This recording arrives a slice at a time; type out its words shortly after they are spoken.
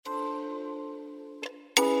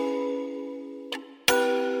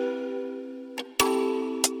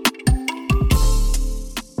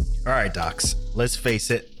All right, docs, let's face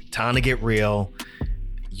it, time to get real.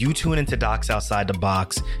 You tune into Docs Outside the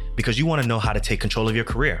Box because you want to know how to take control of your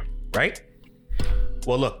career, right?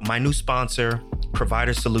 Well, look, my new sponsor,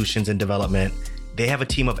 Provider Solutions and Development, they have a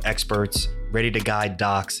team of experts ready to guide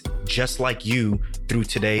docs just like you through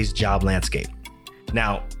today's job landscape.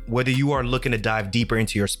 Now, whether you are looking to dive deeper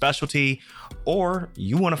into your specialty or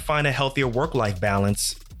you want to find a healthier work-life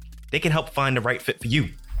balance, they can help find the right fit for you.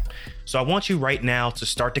 So I want you right now to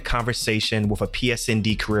start the conversation with a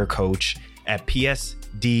PSND career coach at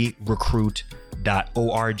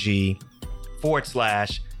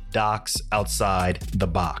psdrecruit.org/docs outside the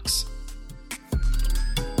box.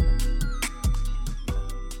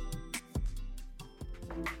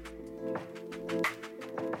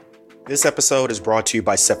 This episode is brought to you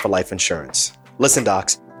by Set for Life Insurance. Listen,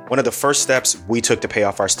 docs, one of the first steps we took to pay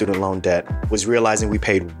off our student loan debt was realizing we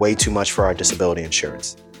paid way too much for our disability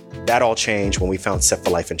insurance. That all changed when we found Set for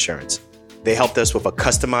Life Insurance. They helped us with a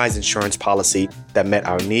customized insurance policy that met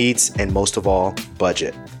our needs and, most of all,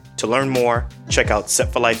 budget. To learn more, check out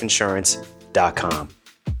setforlifeinsurance.com.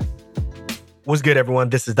 What's good, everyone?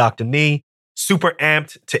 This is Dr. Nee. Super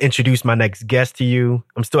amped to introduce my next guest to you.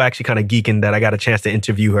 I'm still actually kind of geeking that I got a chance to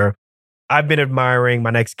interview her. I've been admiring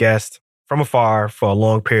my next guest from afar for a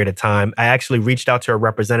long period of time. I actually reached out to her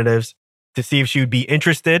representatives to see if she would be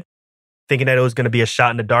interested, thinking that it was going to be a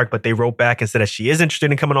shot in the dark, but they wrote back and said that she is interested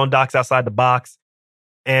in coming on Docs Outside the Box,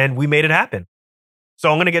 and we made it happen. So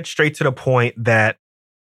I'm going to get straight to the point that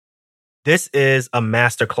this is a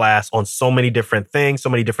masterclass on so many different things, so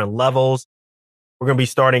many different levels. We're going to be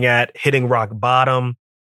starting at hitting rock bottom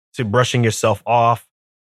to brushing yourself off,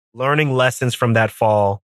 learning lessons from that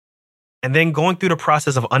fall, and then going through the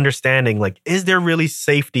process of understanding, like, is there really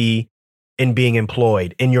safety in being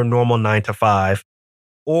employed in your normal 9 to 5?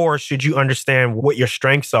 Or should you understand what your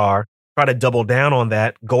strengths are, try to double down on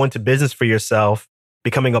that, go into business for yourself,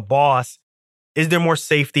 becoming a boss? Is there more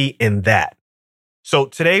safety in that? So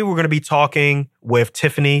today we're going to be talking with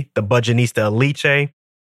Tiffany, the Budgetnista Aliche,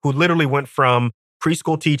 who literally went from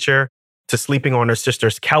preschool teacher to sleeping on her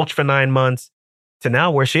sister's couch for 9 months to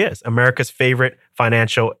now where she is, America's favorite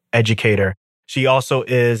financial educator. She also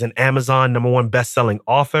is an Amazon #1 best-selling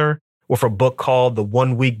author with a book called The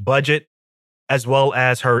 1 Week Budget, as well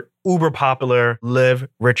as her uber popular Live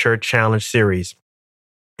Richer Challenge series.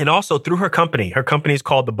 And also through her company is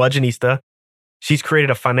called The Budgetnista. She's created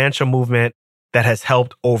a financial movement that has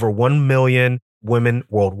helped over 1 million women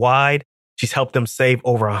worldwide. She's helped them save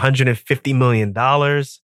over $150 million.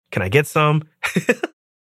 Can I get some?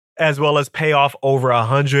 As well as pay off over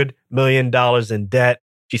 $100 million in debt.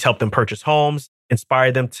 She's helped them purchase homes,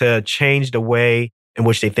 inspired them to change the way in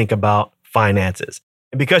which they think about finances.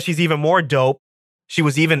 And because she's even more dope, she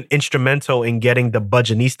was even instrumental in getting the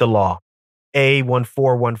Budgetnista Law,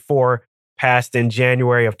 A1414, passed in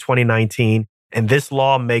January of 2019. And this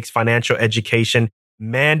law makes financial education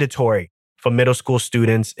mandatory for middle school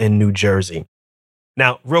students in New Jersey.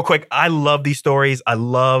 Now, real quick, I love these stories. I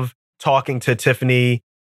love talking to Tiffany,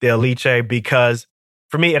 the Aliche, because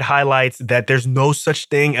for me, it highlights that there's no such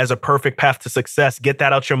thing as a perfect path to success. Get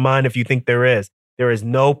that out your mind if you think there is. There is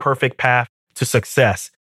no perfect path to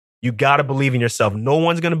success. You got to believe in yourself. No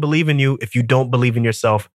one's going to believe in you if you don't believe in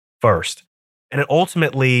yourself first. And then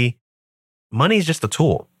ultimately, money is just a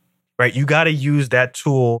tool, right? You got to use that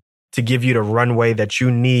tool to give you the runway that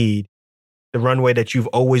you need, the runway that you've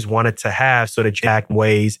always wanted to have so that you act in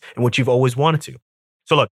ways in which you've always wanted to.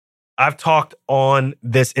 So look, I've talked on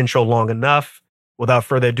this intro long enough. Without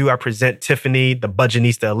further ado, I present Tiffany, the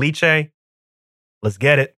Budgetnista Aliche. Let's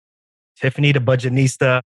get it. Tiffany, the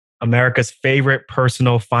Budgetnista, America's favorite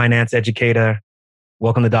personal finance educator.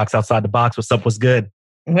 Welcome to Docs Outside the Box. What's up? What's good?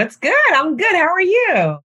 What's good? I'm good. How are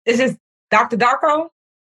you? It's just Dr. Darko?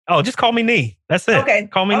 Oh, just call me Nee. That's it. Okay.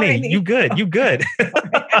 Call me Nee. You good. You good.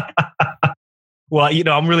 Well,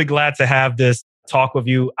 I'm really glad to have this talk with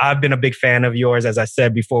you. I've been a big fan of yours, as I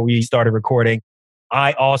said before we started recording.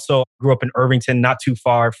 I also grew up in Irvington, not too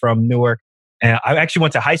far from Newark. And I actually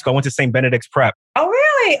went to high school. I went to St. Benedict's Prep. Oh,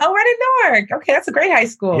 really? Oh, right in Newark. Okay, that's a great high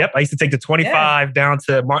school. Yep. I used to take the 25 down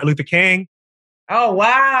to Martin Luther King. Oh,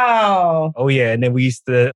 wow. Oh, yeah. And then we used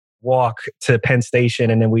to walk to Penn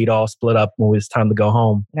Station, and then we'd all split up when it was time to go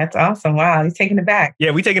home. That's awesome. Wow. He's taking it back.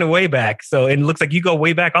 Yeah, we're taking it way back. So it looks like you go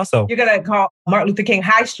way back also. You're going to call Martin Luther King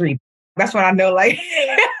High Street. That's what I know. Like,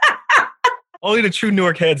 only the true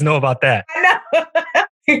Newark heads know about that. I know.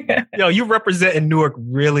 Yo, you represent in Newark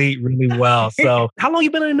really, really well. So how long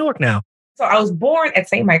you been in Newark now? So I was born at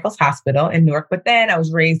St. Michael's Hospital in Newark, but then I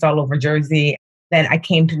was raised all over Jersey. Then I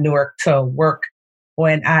came to Newark to work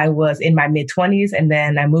when I was in my mid-20s. And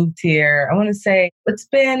then I moved here, I want to say it's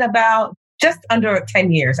been about just under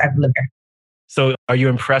 10 years I've lived here. So are you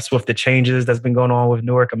impressed with the changes that's been going on with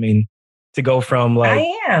Newark? I mean, to go from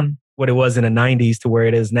I am. what it was in the 90s to where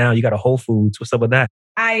it is now, you got a Whole Foods. What's up with that?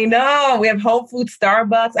 I know. We have Whole Foods,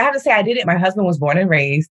 Starbucks. I have to say, I didn't. My husband was born and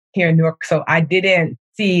raised here in Newark, so I didn't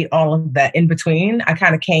see all of that in between. I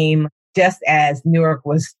kind of came just as Newark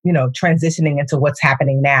was, transitioning into what's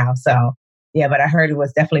happening now. So, yeah, but I heard it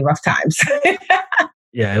was definitely rough times.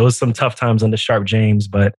 Yeah, it was some tough times under Sharp James,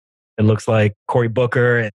 but it looks like Cory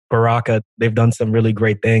Booker and Baraka, they've done some really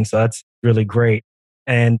great things. So that's really great.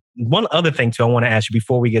 And one other thing too, I want to ask you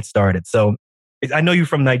before we get started. So I know you're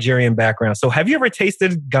from Nigerian background. So have you ever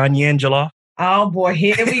tasted Ghanaian jollof? Oh boy,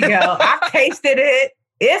 here we go. I've tasted it.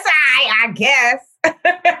 It's I guess.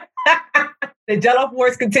 The jollof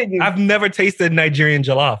wars continue. I've never tasted Nigerian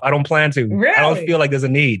jollof. I don't plan to. Really? I don't feel like there's a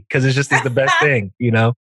need because it's the best thing,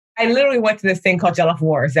 I literally went to this thing called Jollof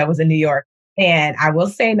Wars that was in New York. And I will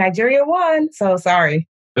say Nigeria won. So sorry.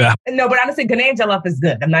 Yeah. No, but honestly, Ghanaian jollof is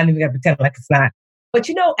good. I'm not even going to pretend like it's not. But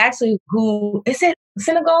actually, who is it?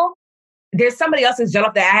 Senegal? There's somebody else's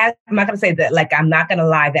jollof that I had. I'm not going to say that, I'm not going to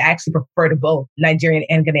lie, that I actually prefer to both Nigerian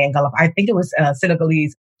and Ghanaian jollof. I think it was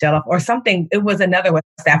Senegalese jollof or something. It was another West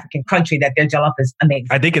African country that their jollof is amazing.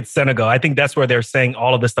 I think it's Senegal. I think that's where they're saying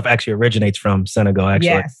all of this stuff actually originates from, Senegal, actually.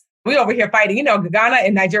 Yes. We over here fighting, Ghana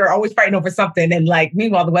and Nigeria are always fighting over something. And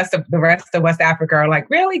meanwhile, the rest of West Africa are like,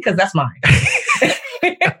 really? Because that's mine.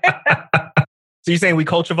 So you're saying we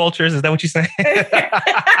culture vultures? Is that what you're saying?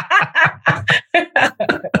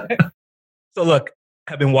 So look,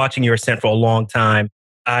 I've been watching your Ascent for a long time.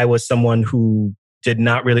 I was someone who did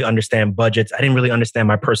not really understand budgets. I didn't really understand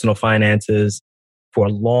my personal finances for a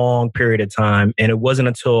long period of time. And it wasn't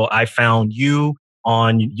until I found you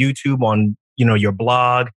on YouTube, on your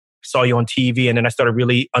blog, saw you on TV, and then I started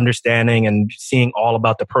really understanding and seeing all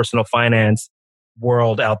about the personal finance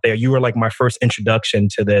world out there. You were like my first introduction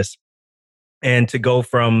to this. And to go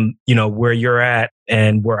from, where you're at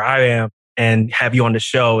and where I am and have you on the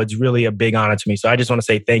show, it's really a big honor to me. So I just want to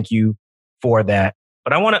say thank you for that.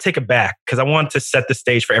 But I want to take it back because I want to set the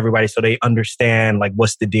stage for everybody so they understand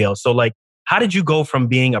what's the deal. So how did you go from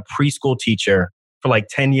being a preschool teacher for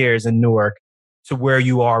 10 years in Newark to where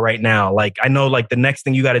you are right now? I know the next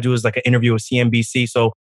thing you got to do is an interview with CNBC.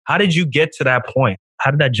 So how did you get to that point?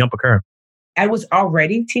 How did that jump occur? I was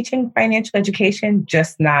already teaching financial education,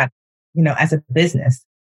 just not, as a business.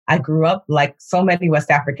 I grew up like so many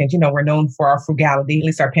West Africans, we're known for our frugality, at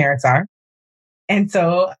least our parents are. And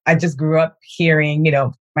so I just grew up hearing,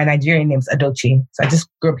 my Nigerian name's Adochi. So I just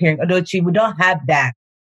grew up hearing Adochi. We don't have that.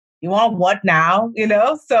 You want what now?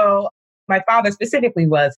 So my father specifically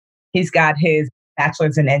he's got his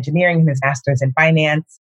bachelor's in engineering and his master's in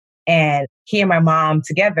finance. And he and my mom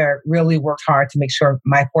together really worked hard to make sure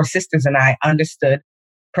my four sisters and I understood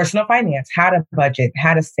personal finance, how to budget,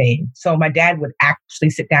 how to save. So my dad would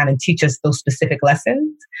actually sit down and teach us those specific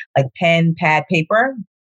lessons, like pen, pad, paper.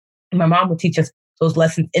 And my mom would teach us those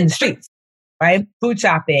lessons in the streets, right? Food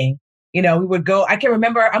shopping. We would go, I can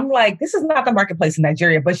remember, I'm like, this is not the marketplace in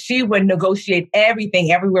Nigeria, but she would negotiate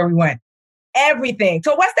everything everywhere we went. Everything.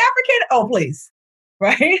 To a West African? Oh, please.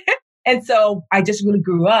 Right? And so I just really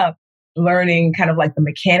grew up learning kind of the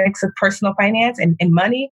mechanics of personal finance and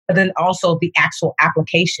money, but then also the actual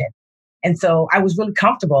application. And so I was really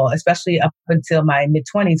comfortable, especially up until my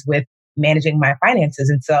mid-20s with managing my finances.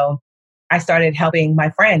 And so I started helping my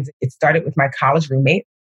friends. It started with my college roommate.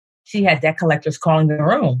 She had debt collectors calling the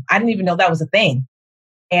room. I didn't even know that was a thing.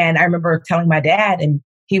 And I remember telling my dad, and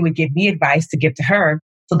he would give me advice to give to her.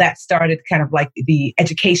 So that started kind of the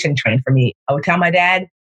education train for me. I would tell my dad,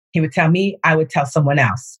 he would tell me, I would tell someone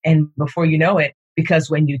else. And before you know it, because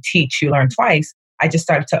when you teach, you learn twice, I just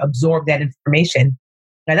started to absorb that information.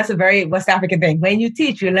 Now, that's a very West African thing. When you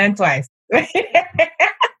teach, you learn twice.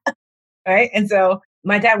 Right? And so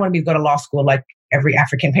my dad wanted me to go to law school like every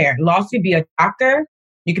African parent. Law school, be a doctor,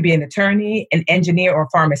 you could be an attorney, an engineer, or a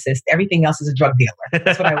pharmacist. Everything else is a drug dealer.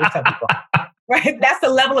 That's what I would tell people. Right? That's the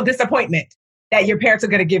level of disappointment that your parents are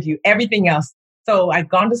going to give you. Everything else. So I'd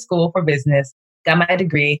gone to school for business, got my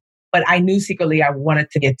degree, but I knew secretly I wanted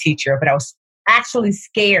to be a teacher, but I was actually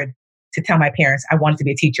scared to tell my parents I wanted to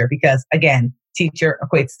be a teacher because, again, teacher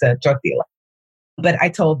equates to drug dealer. But I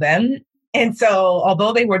told them. And so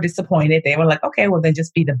although they were disappointed, they were like, okay, well, then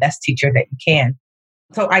just be the best teacher that you can.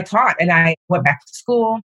 So I taught and I went back to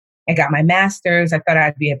school. I got my master's. I thought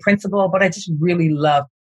I'd be a principal, but I just really loved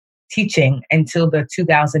teaching until the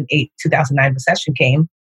 2008, 2009 recession came.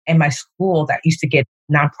 And my school that used to get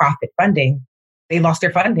nonprofit funding, they lost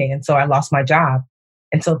their funding. And so I lost my job.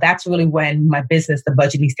 And so that's really when my business, The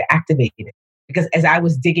Budget, needs to activate it. Because as I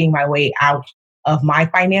was digging my way out of my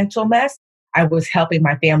financial mess, I was helping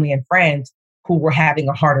my family and friends who were having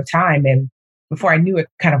a harder time. And before I knew it,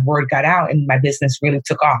 kind of word got out and my business really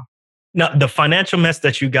took off. Now, the financial mess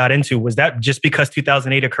that you got into, was that just because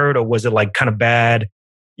 2008 occurred, or was it like kind of bad,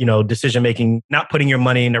 decision making, not putting your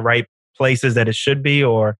money in the right places that it should be,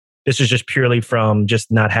 or this is just purely from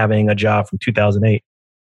just not having a job from 2008?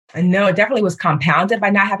 No, it definitely was compounded by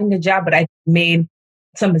not having a job, but I made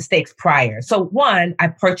some mistakes prior. So one, I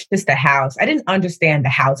purchased a house. I didn't understand the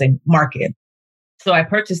housing market. So I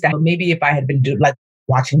purchased that. Maybe if I had been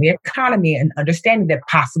watching the economy and understanding that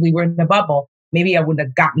possibly we're in a bubble, maybe I wouldn't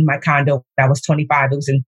have gotten my condo when I was 25. It was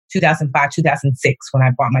in 2005, 2006 when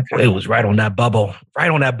I bought my condo. It was right on that bubble.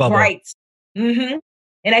 Right. Mm-hmm.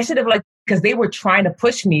 And I should have because they were trying to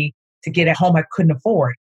push me to get a home I couldn't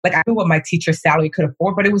afford. I knew what my teacher's salary could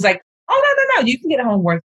afford, but it was no, you can get a home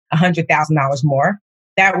worth $100,000 more.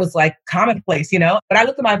 That was commonplace, But I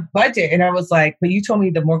looked at my budget and I was like, but you told me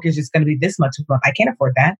the mortgage is going to be this much a month. I can't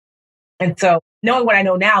afford that. And so knowing what I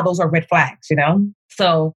know now, those are red flags,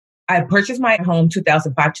 So I purchased my home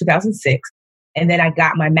 2005, 2006, and then I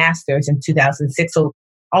got my master's in 2006. So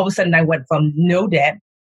all of a sudden I went from no debt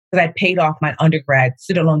because I paid off my undergrad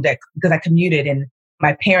student loan debt because I commuted and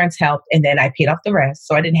my parents helped, and then I paid off the rest.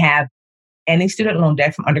 So I didn't have any student loan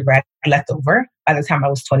debt from undergrad left over by the time I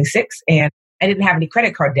was 26. And I didn't have any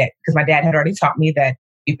credit card debt because my dad had already taught me that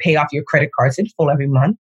you pay off your credit cards in full every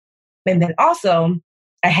month. And then also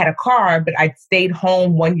I had a car, but I stayed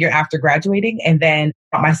home 1 year after graduating and then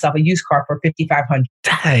bought myself a used car for $5,500.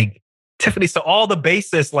 Dang. Tiffany, so all the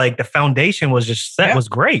basis, the foundation was just set, was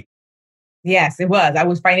great. Yes, it was. I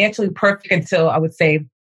was financially perfect until I would say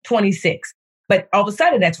 26. But all of a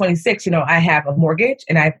sudden at 26, I have a mortgage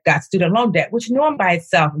and I've got student loan debt, which normally by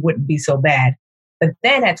itself wouldn't be so bad. But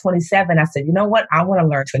then at 27, I said, you know what? I want to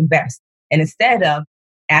learn to invest. And instead of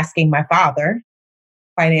asking my father,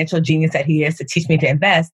 financial genius that he is, to teach me to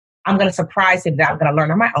invest, I'm going to surprise him that I'm going to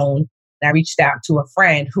learn on my own. And I reached out to a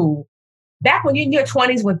friend who, back when you're in your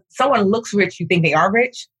 20s, when someone looks rich, you think they are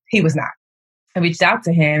rich. He was not. I reached out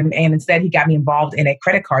to him and instead he got me involved in a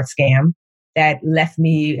credit card scam that left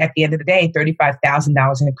me at the end of the day,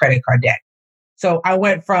 $35,000 in credit card debt. So I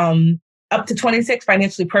went from up to 26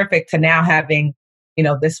 financially perfect to now having,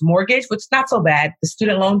 this mortgage, which is not so bad, the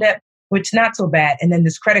student loan debt, which not so bad, and then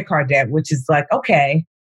this credit card debt, which is okay.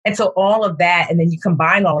 And so all of that, and then you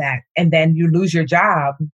combine all that, and then you lose your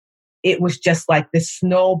job. It was just this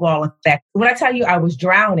snowball effect. When I tell you I was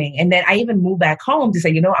drowning, and then I even moved back home to say,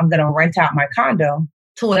 I'm going to rent out my condo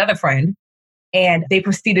to another friend. And they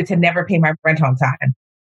proceeded to never pay my rent on time.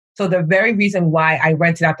 So the very reason why I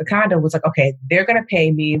rented out the condo was okay, they're going to pay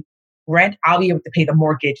me rent. I'll be able to pay the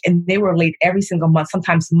mortgage. And they were late every single month,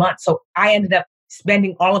 sometimes months. So I ended up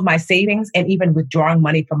spending all of my savings and even withdrawing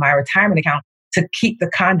money from my retirement account to keep the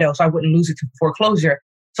condo so I wouldn't lose it to foreclosure.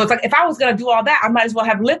 So it's if I was going to do all that, I might as well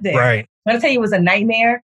have lived there. Right. I'm going to tell you, it was a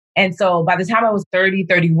nightmare. And so by the time I was 30,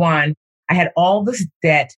 31, I had all this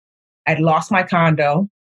debt. I'd lost my condo.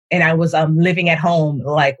 And I was living at home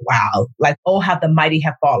wow, oh, how the mighty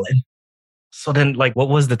have fallen. So then what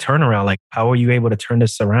was the turnaround? How were you able to turn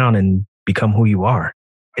this around and become who you are?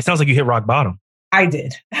 It sounds like you hit rock bottom. I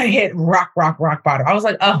did. I hit rock bottom. I was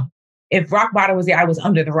if rock bottom was there, I was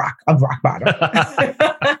under the rock of rock bottom.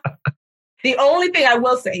 The only thing I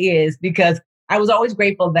will say is because I was always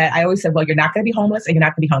grateful that I always said, well, you're not going to be homeless and you're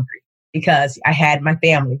not going to be hungry because I had my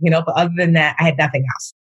family, but other than that, I had nothing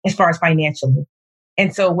else as far as financially.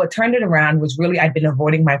 And so what turned it around was really, I'd been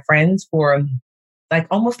avoiding my friends for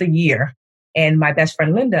almost a year. And my best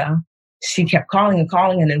friend, Linda, she kept calling and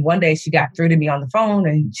calling. And then one day she got through to me on the phone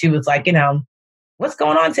and she was like, what's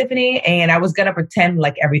going on, Tiffany? And I was going to pretend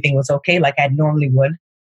like everything was okay, like I normally would.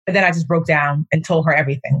 But then I just broke down and told her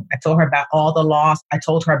everything. I told her about all the loss. I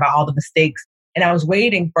told her about all the mistakes. And I was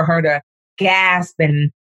waiting for her to gasp and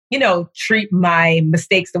treat my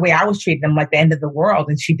mistakes the way I was treating them, like the end of the world.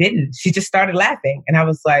 And she didn't. She just started laughing. And I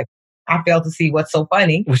was like, I failed to see what's so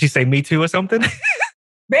funny. Would she say me too or something?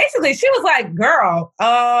 Basically, she was like, girl,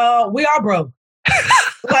 we all broke.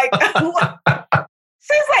 She's like,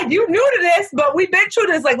 you new to this, but we've been through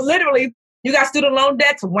this. Literally, you got student loan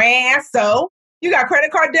debts, so you got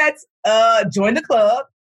credit card debts, join the club.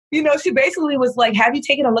 She basically was like, have you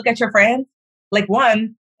taken a look at your friends?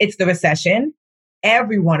 One, it's the recession.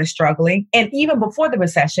 Everyone is struggling. And even before the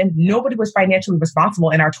recession, nobody was financially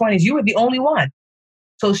responsible in our 20s. You were the only one.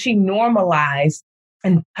 So she normalized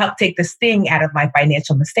and helped take the sting out of my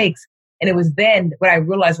financial mistakes. And it was then when I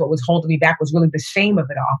realized what was holding me back was really the shame of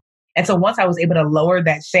it all. And so once I was able to lower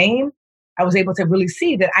that shame, I was able to really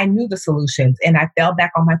see that I knew the solutions, and I fell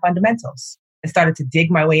back on my fundamentals and started to dig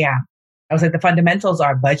my way out. I was like, the fundamentals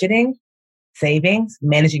are budgeting, savings,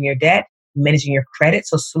 managing your debt, managing your credit.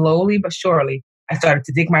 So slowly but surely, I started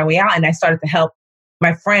to dig my way out, and I started to help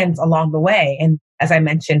my friends along the way. And as I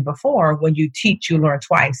mentioned before, when you teach, you learn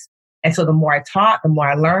twice. And so the more I taught, the more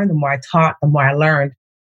I learned, the more I taught, the more I learned.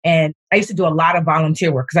 And I used to do a lot of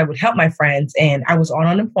volunteer work because I would help my friends, and I was on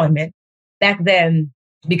unemployment. Back then,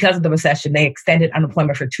 because of the recession, they extended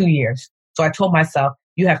unemployment for 2 years. So I told myself,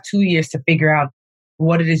 you have 2 years to figure out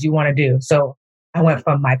what it is you want to do. So I went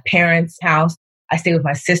from my parents' house. I stayed with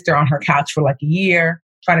my sister on her couch for like a year,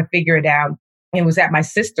 trying to figure it out. And it was at my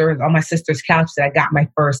on my sister's couch that I got my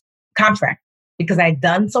first contract. Because I had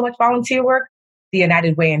done so much volunteer work, the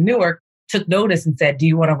United Way in Newark took notice and said, do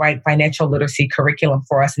you want to write financial literacy curriculum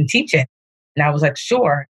for us and teach it? And I was like,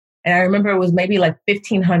 sure. And I remember it was maybe like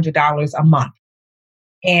 $1,500 a month.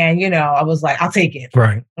 And, I was like, I'll take it.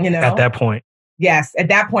 Right. At that point. Yes. At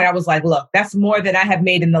that point, I was like, look, that's more than I have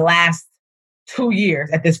made in the last 2 years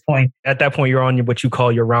at this point. At that point, you're on what you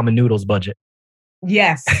call your ramen noodles budget.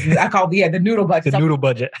 Yes. I call the noodle budget. The noodle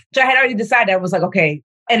budget. So I had already decided. I was like, okay.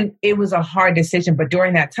 And it was a hard decision. But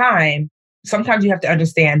during that time, sometimes you have to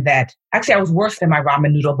understand that actually I was worse than my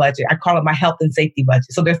ramen noodle budget. I call it my health and safety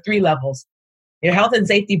budget. So there's 3 levels. Your health and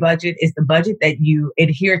safety budget is the budget that you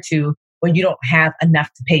adhere to when you don't have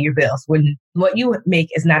enough to pay your bills, when what you make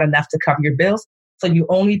is not enough to cover your bills. So you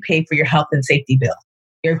only pay for your health and safety bill,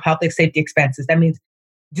 your health and safety expenses. That means,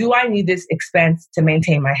 do I need this expense to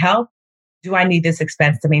maintain my health? Do I need this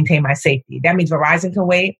expense to maintain my safety? That means Verizon can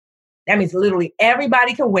wait. That means literally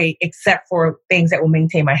everybody can wait except for things that will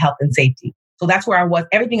maintain my health and safety. So that's where I was.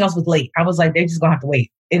 Everything else was late. I was like, they're just going to have to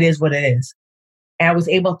wait. It is what it is. And I was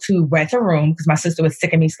able to rent a room because my sister was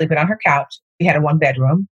sick of me sleeping on her couch. We had a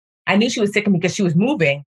 1-bedroom. I knew she was sick of me because she was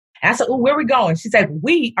moving. And I said, oh, where are we going? She said,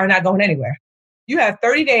 we are not going anywhere. You have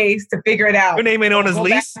 30 days to figure it out. Your name ain't on his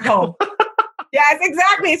lease? Home. Yes,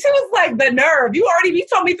 exactly. She was like, the nerve. You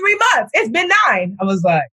told me 3 months. It's been 9. I was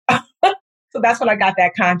like, so that's when I got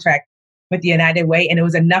that contract with the United Way. And it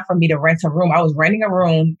was enough for me to rent a room. I was renting a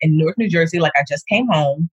room in Newark, New Jersey, like I just came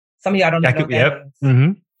home. Some of y'all don't know what that means.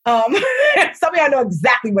 Mm-hmm. Some of y'all know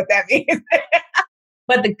exactly what that means.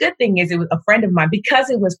 But the good thing is, it was a friend of mine, because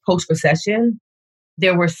it was post-recession,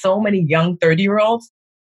 there were so many young 30-year-olds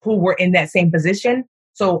who were in that same position.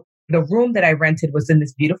 So the room that I rented was in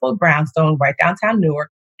this beautiful brownstone right downtown Newark.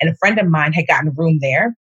 And a friend of mine had gotten a room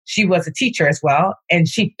there. She was a teacher as well. And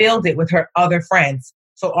she filled it with her other friends.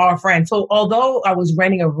 So our friends. So although I was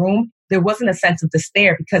renting a room, there wasn't a sense of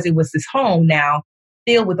despair because it was this home now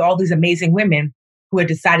filled with all these amazing women who had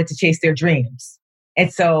decided to chase their dreams.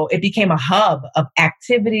 And so it became a hub of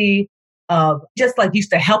activity, of just like used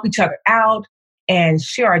to help each other out and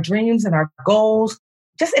share our dreams and our goals.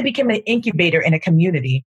 Just it became an incubator in a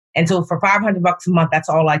community. And so for $500 a month, that's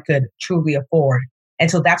all I could truly afford. And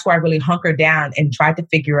so that's where I really hunkered down and tried to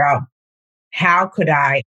figure out how could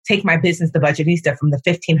I take my business, The Budgetnista, from the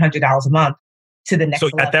 $1,500 a month to the next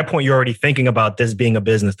level. So at that point, you're already thinking about this being a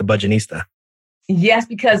business, The Budgetnista. Yes,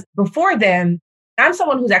 because before then, I'm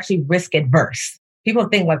someone who's actually risk adverse. People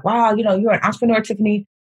think like, wow, you're an entrepreneur, Tiffany,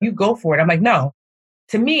 you go for it. I'm like, no.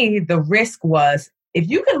 To me, the risk was if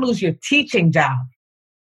you can lose your teaching job,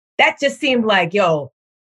 that just seemed like,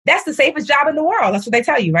 that's the safest job in the world. That's what they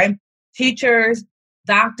tell you, right? Teachers,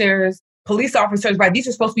 doctors, police officers, right? These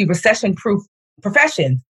are supposed to be recession-proof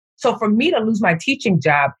professions. So for me to lose my teaching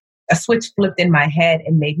job, a switch flipped in my head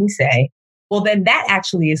and made me say, well, then that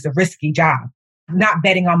actually is the risky job, not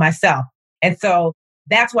betting on myself. And so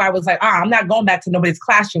that's why I was like, I'm not going back to nobody's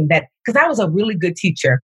classroom. Because I was a really good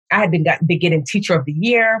teacher. I had been getting Teacher of the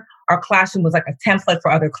Year. Our classroom was like a template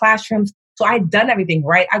for other classrooms. So I had done everything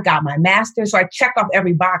right. I got my master's. So I checked off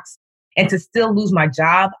every box. And to still lose my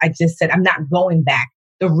job, I just said, I'm not going back.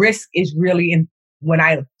 The risk is really in when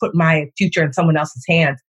I put my future in someone else's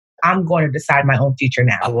hands. I'm going to decide my own future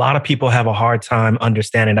now. A lot of people have a hard time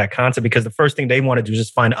understanding that concept because the first thing they want to do is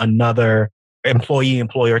just find another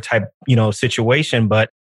employee-employer type, situation.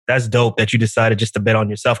 But that's dope that you decided just to bet on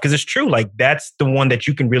yourself because it's true. Like that's the one that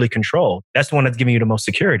you can really control. That's the one that's giving you the most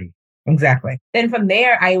security. Exactly. Then from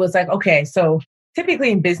there, I was like, okay, so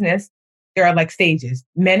typically in business, there are like stages.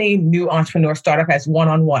 Many new entrepreneurs start off as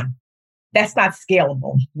one-on-one. That's not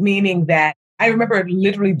scalable, meaning that I remember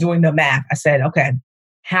literally doing the math. I said, okay,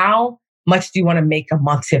 how much do you want to make a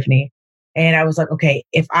month, Tiffany? And I was like, okay,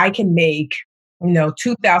 if I can make,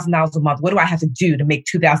 $2,000 a month, what do I have to do to make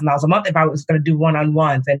 $2,000 a month if I was going to do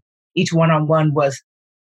one-on-ones? And each one-on-one was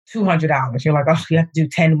 $200. You're like, oh, you have to do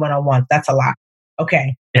 10 one-on-ones. That's a lot.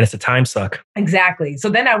 Okay. And it's a time suck. Exactly. So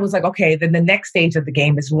then I was like, okay, then the next stage of the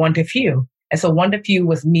game is one to few. And so one to few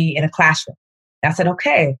was me in a classroom. And I said,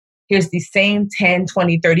 okay, here's these same 10,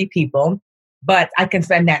 20, 30 people, but I can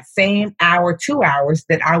spend that same hour, 2 hours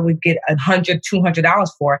that I would get $100, $200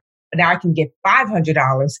 for, but now I can get $500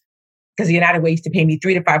 because the United Way used to pay me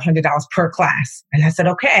 $300 to $500 per class. And I said,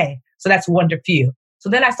 okay, so that's one to few. So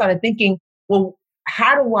then I started thinking, well,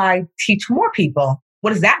 how do I teach more people?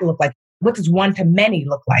 What does that look like? What does one to many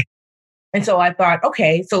look like? And so I thought,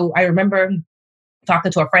 okay, so I remember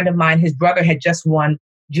talking to a friend of mine. His brother had just won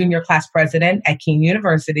junior class president at Kean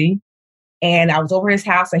University. And I was over his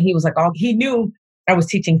house and he was like, oh, he knew I was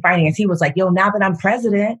teaching finance. He was like, yo, now that I'm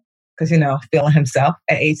president, because, feeling himself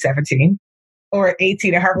at age 17 or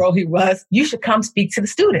 18 or however old he was, you should come speak to the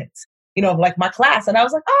students, like my class. And I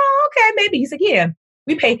was like, oh, okay, maybe. He's like, yeah,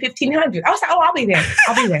 we pay $1,500. I was like, oh, I'll be there.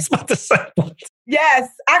 I was about to say. Yes.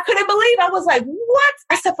 I couldn't believe it. I was like, what?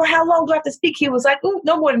 I said, for how long do I have to speak? He was like,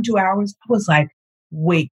 no more than 2 hours. I was like,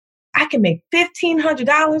 wait, I can make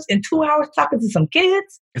 $1,500 in 2 hours talking to some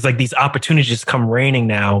kids. It's like these opportunities just come raining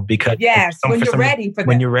now because when you're ready for them.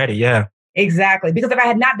 When you're ready, yeah. Exactly. Because if I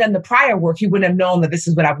had not done the prior work, he wouldn't have known that this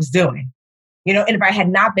is what I was doing. And if I had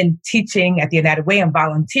not been teaching at the United Way and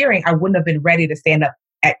volunteering, I wouldn't have been ready to stand up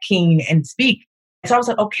at Kean and speak. So I was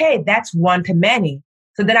like, okay, that's one to many.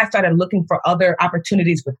 So then I started looking for other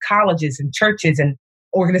opportunities with colleges and churches and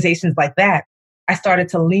organizations like that. I started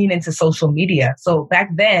to lean into social media. So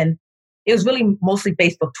back then, it was really mostly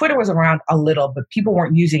Facebook. Twitter was around a little, but people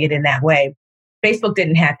weren't using it in that way. Facebook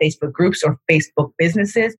didn't have Facebook groups or Facebook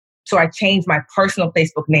businesses. So I changed my personal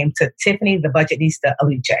Facebook name to Tiffany, the Budgetnista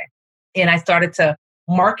Aliche. And I started to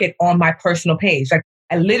market on my personal page. Like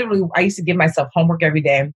I used to give myself homework every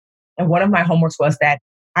day. And one of my homeworks was that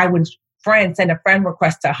I would send a friend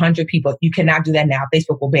request to 100 people. You cannot do that now.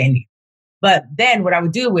 Facebook will ban you. But then what I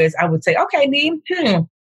would do is I would say, okay, Neem,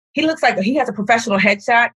 he looks like he has a professional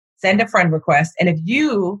headshot. Send a friend request. And if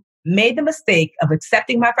you made the mistake of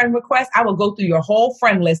accepting my friend request, I will go through your whole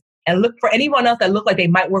friend list and look for anyone else that looked like they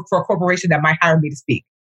might work for a corporation that might hire me to speak.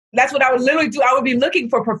 That's what I would literally do. I would be looking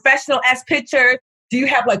for professional-esque pictures. Do you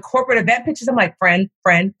have like corporate event pictures? I'm like, friend.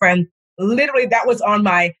 Literally, that was on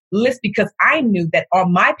my list because I knew that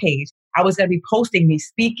on my page, I was going to be posting me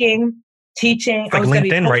speaking, teaching. It's like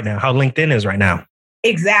LinkedIn right now, how LinkedIn is right now.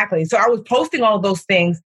 Exactly. So I was posting all of those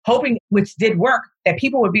things, hoping, which did work, that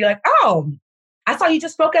people would be like, oh, I saw you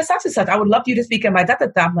just spoke at such and such. I would love you to speak at my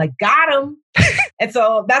da-da-da. I'm like, got him. And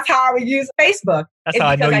so that's how I would use Facebook. That's how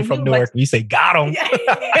I know you from Newark. You say, got him.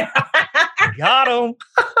 Got him.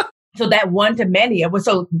 So that one to many,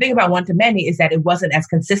 so the thing about one to many is that it wasn't as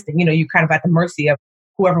consistent. You're kind of at the mercy of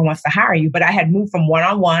whoever wants to hire you. But I had moved from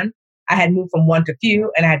one-on-one, I had moved from one to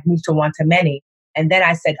few, and I had moved to one to many. And then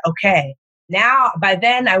I said, okay, now by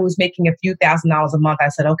then I was making a few $1,000s a month. I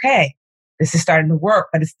said, okay, this is starting to work,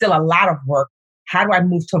 but it's still a lot of work. How do I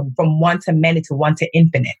move from one to many to one to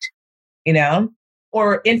infinite,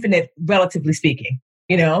 or infinite, relatively speaking,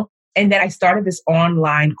 And then I started this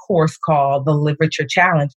online course called the Live Richer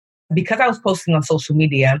Challenge. Because I was posting on social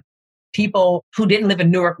media, people who didn't live in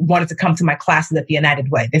Newark wanted to come to my classes at the United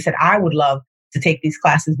Way. They said, I would love to take these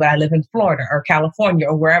classes, but I live in Florida or California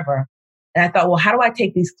or wherever. And I thought, well, how do I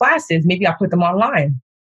take these classes? Maybe I'll put them online.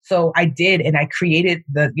 So I did, and I created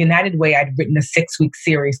the United Way. I'd written a 6-week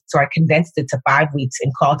series. So I condensed it to 5 weeks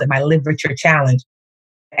and called it my Live Richer Challenge.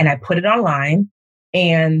 And I put it online.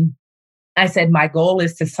 And I said, my goal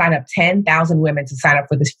is to sign up 10,000 women to sign up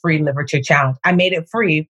for this free Live Richer Challenge. I made it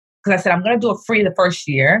free because I said, I'm going to do it free the first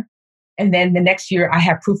year. And then the next year I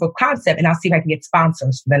have proof of concept and I'll see if I can get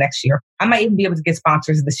sponsors for the next year. I might even be able to get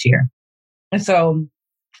sponsors this year. And so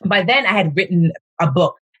by then I had written a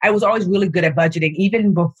book. I was always really good at budgeting.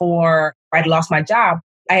 Even before I'd lost my job,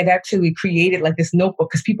 I had actually created like this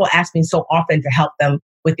notebook because people ask me so often to help them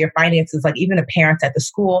with their finances, like even the parents at the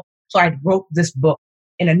school. So I wrote this book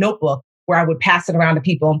in a notebook where I would pass it around to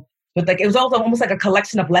people. But it was also almost like a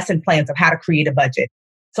collection of lesson plans of how to create a budget.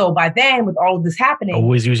 So by then, with all of this happening...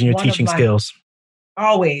 Always using your teaching skills.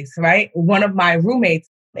 Always, right? One of my roommates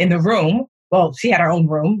in the room, well, she had her own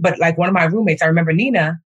room, but like one of my roommates, I remember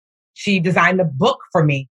Nina, she designed a book for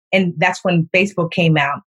me. And that's when Facebook came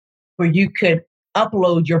out, where you could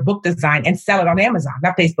upload your book design and sell it on Amazon.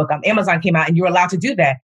 Not Facebook, Amazon came out and you were allowed to do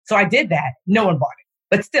that. So I did that. No one bought it.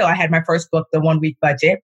 But still, I had my first book, The 1 Week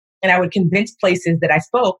Budget. And I would convince places that I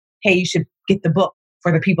spoke, hey, you should get the book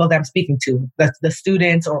for the people that I'm speaking to, the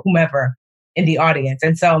students or whomever in the audience.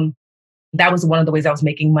 And so that was one of the ways I was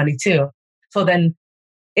making money too. So then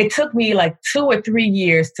it took me like 2 or 3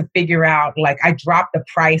 years to figure out, like I dropped the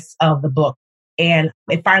price of the book And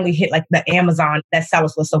it finally hit like the Amazon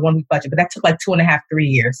bestsellers list of 1 week budget, but that took like 2.5, 3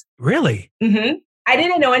 years. Really? Mm-hmm. I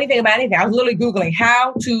didn't know anything about anything. I was literally Googling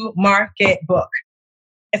how to market book.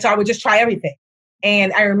 And so I would just try everything.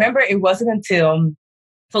 And I remember it wasn't until,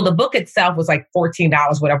 so the book itself was like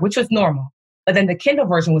 $14, whatever, which was normal. But then the Kindle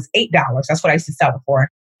version was $8. That's what I used to sell it for.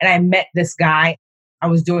 And I met this guy. I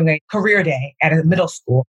was doing a career day at a middle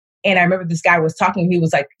school. And I remember this guy was talking, he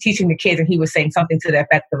was like teaching the kids and he was saying something to the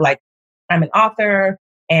effect of like, I'm an author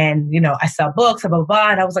and, I sell books, blah, blah,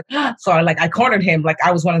 blah. And I was like, so I cornered him. Like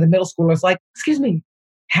I was one of the middle schoolers, like, excuse me,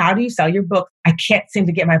 how do you sell your book? I can't seem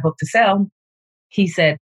to get my book to sell. He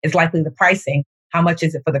said, it's likely the pricing. How much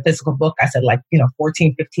is it for the physical book? I said $14,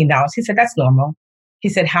 $15. He said, that's normal. He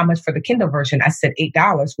said, how much for the Kindle version? I said,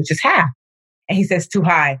 $8, which is half. And he says, too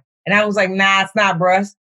high. And I was like, nah, it's not, bruh.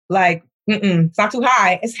 Like, it's not too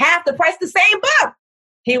high. It's half the price, the same book.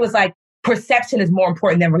 He was like, perception is more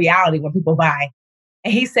important than reality when people buy.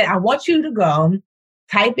 And he said, I want you to go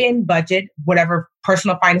type in budget, whatever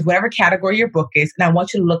personal finance, whatever category your book is. And I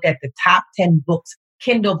want you to look at the top 10 books,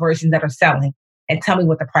 Kindle versions that are selling and tell me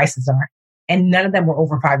what the prices are. And none of them were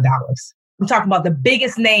over $5. I'm talking about the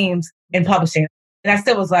biggest names in publishing. And I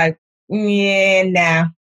still was like, yeah, nah.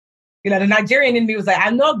 The Nigerian in me was like,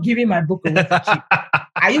 I'm not giving my book away for cheap.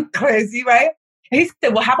 Are you crazy, right? And he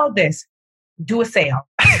said, well, how about this? Do a sale.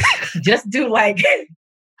 Just do how you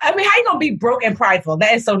going to be broke and prideful?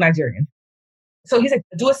 That is so Nigerian. So he said,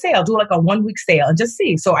 do a sale, do like a 1 week sale and just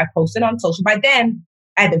see. So I posted on social. By then,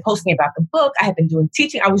 I had been posting about the book. I had been doing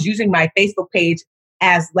teaching. I was using my Facebook page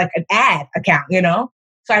as like an ad account,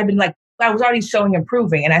 So I'd been I was already showing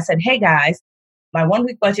improving. And I said, hey guys, my 1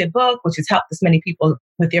 week budget book, which has helped this many people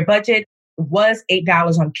with their budget, was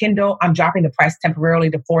 $8 on Kindle. I'm dropping the price temporarily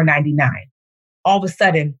to $4.99. All of a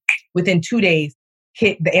sudden, within 2 days,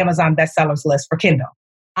 hit the Amazon bestsellers list for Kindle.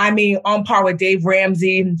 I mean, on par with Dave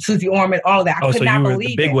Ramsey, Susie Orman, all of that. I could not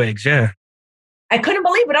believe it. Big wigs, yeah. I couldn't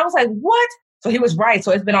believe it. I was like, what? So he was right.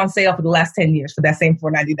 So it's been on sale for the last 10 years for that same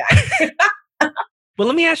 $4.99. Well,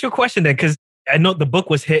 let me ask you a question then, because I know the book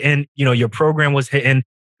was hitting, your program was hitting.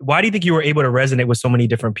 Why do you think you were able to resonate with so many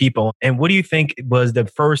different people? And what do you think was the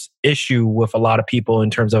first issue with a lot of people in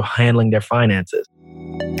terms of handling their finances?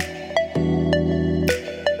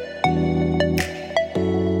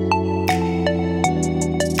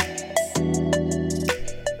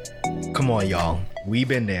 Come on, y'all. We've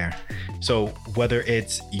been there. So whether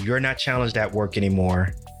it's you're not challenged at work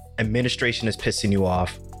anymore, administration is pissing you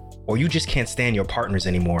off, or you just can't stand your partners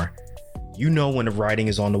anymore, you know when the writing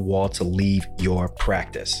is on the wall to leave your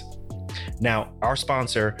practice. Now, our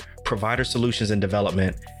sponsor, Provider Solutions and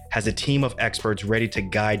Development, has a team of experts ready to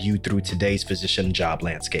guide you through today's physician job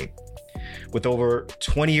landscape. With over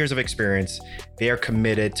 20 years of experience, they are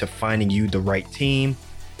committed to finding you the right team,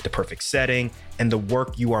 the perfect setting, and the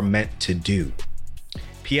work you are meant to do.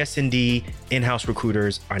 PS&D in-house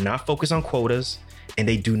recruiters are not focused on quotas, and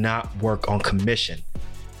they do not work on commission.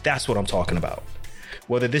 That's what I'm talking about.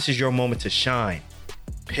 Whether this is your moment to shine,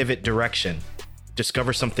 pivot direction,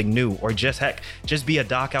 discover something new, or just be a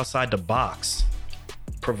doc outside the box,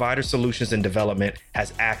 Provider Solutions and Development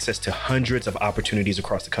has access to hundreds of opportunities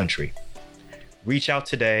across the country. Reach out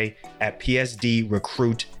today at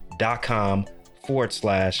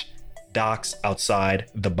psdrecruit.com/docs outside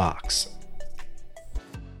the box.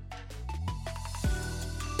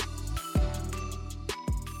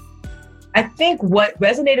 I think what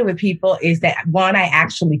resonated with people is that, one, I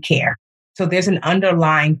actually care. So there's an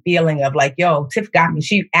underlying feeling of like, yo, Tiff got me.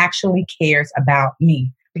 She actually cares about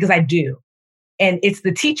me because I do. And it's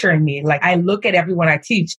the teacher in me. Like I look at everyone I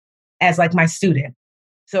teach as like my student.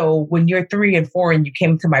 So when you're 3 and 4 and you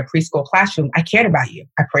came to my preschool classroom, I cared about you.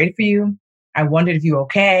 I prayed for you. I wondered if you were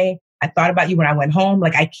okay. I thought about you when I went home.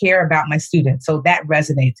 Like I care about my students. So that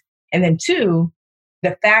resonates. And then 2,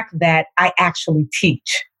 the fact that I actually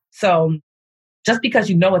teach. So just because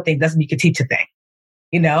you know a thing doesn't mean you can teach a thing,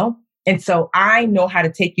 And so I know how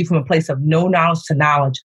to take you from a place of no knowledge to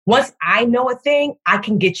knowledge. Once I know a thing, I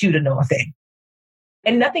can get you to know a thing.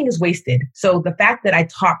 And nothing is wasted. So the fact that I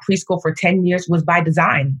taught preschool for 10 years was by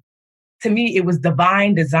design. To me, it was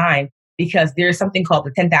divine design because there's something called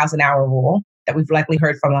the 10,000 hour rule that we've likely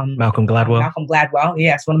heard from Malcolm Gladwell. Malcolm Gladwell.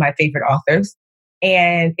 Yes, one of my favorite authors.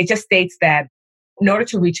 And it just states that in order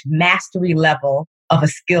to reach mastery level of a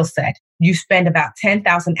skill set, you spend about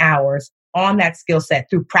 10,000 hours on that skill set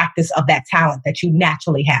through practice of that talent that you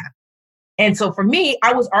naturally have. And so for me,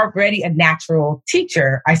 I was already a natural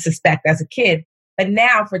teacher, I suspect, as a kid. But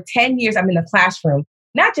now for 10 years, I'm in the classroom,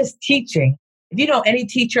 not just teaching. If you know any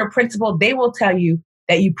teacher or principal, they will tell you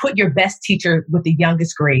that you put your best teacher with the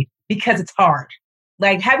youngest grade because it's hard.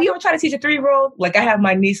 Like, have you ever tried to teach a 3-year-old? Like, I have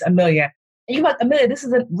my niece, Amelia. And you're like, Amelia, this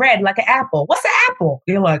is red like an apple. What's an apple?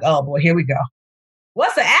 You're like, oh boy, here we go.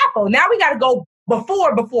 What's an apple? Now we got to go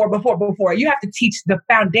before. You have to teach the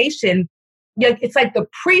foundation. It's like the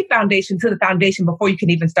pre-foundation to the foundation before you can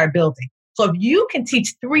even start building. So if you can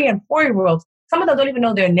teach 3 and 4-year-olds, some of them don't even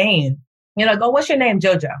know their name. You're like, oh, what's your name,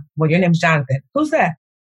 Jojo? Well, your name's Jonathan. Who's that?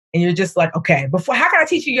 And you're just like, okay, before, how can I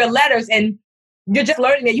teach you your letters? And you're just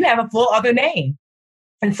learning that you have a full other name.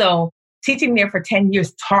 And so teaching there for 10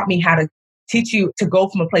 years taught me how to teach you to go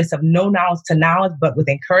from a place of no knowledge to knowledge, but with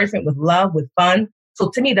encouragement, with love, with fun. So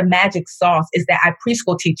to me, the magic sauce is that I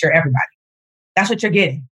preschool teacher everybody. That's what you're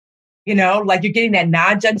getting. You know, like you're getting that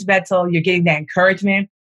non-judgmental, you're getting that encouragement,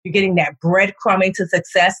 you're getting that breadcrumbing to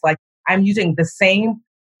success. Like I'm using the same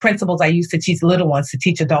principles I used to teach little ones to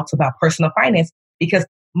teach adults about personal finance, because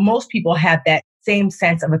most people have that same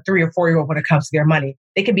sense of a 3 or 4-year-old when it comes to their money.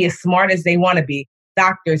 They can be as smart as they want to be,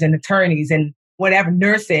 doctors and attorneys and whatever,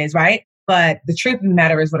 nurses, right? But the truth of the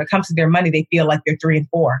matter is when it comes to their money, they feel like they're 3 and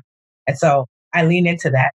 4. And so I lean into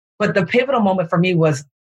that. But the pivotal moment for me was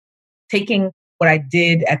taking what I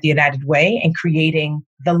did at the United Way and creating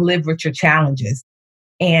the Live Richer challenges.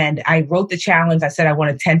 And I wrote the challenge. I said I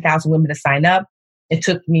wanted 10,000 women to sign up. It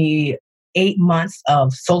took me 8 months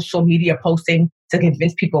of social media posting to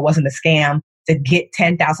convince people it wasn't a scam, to get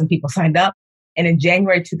 10,000 people signed up. And in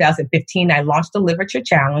January 2015, I launched the Live Richer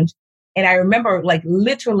Challenge. And I remember like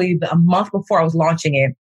literally a month before I was launching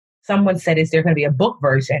it, someone said, is there going to be a book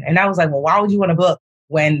version? And I was like, well, why would you want a book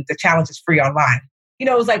when the challenge is free online? You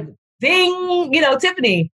know, it was like, ding, you know,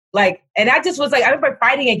 Tiffany. Like, and I just was like, I remember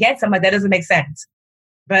fighting against it. I'm like, that doesn't make sense.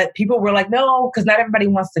 But people were like, no, because not everybody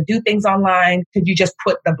wants to do things online. Could you just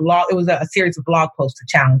put the blog? It was a series of blog posts to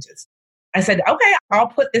challenges. I said, okay, I'll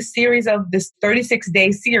put this series of this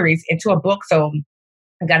 36-day series into a book. So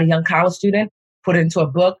I got a young college student, put it into a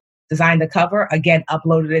book, designed the cover, again,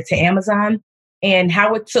 uploaded it to Amazon. And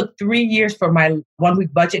how it took 3 years for my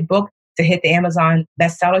 1-week budget book to hit the Amazon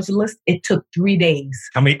bestsellers list, it took 3 days.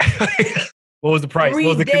 How many? What was the price? What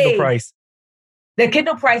was the Kindle price? The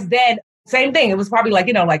Kindle price then, same thing. It was probably like,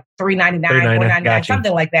 you know, like $3.99, $4.99,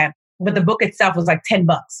 something like that. But the book itself was like $10.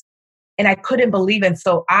 And I couldn't believe it.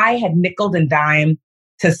 So I had nickel and dime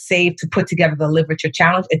to save to put together the Live Richer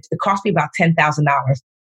Challenge. It cost me about $10,000.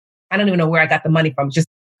 I don't even know where I got the money from. Just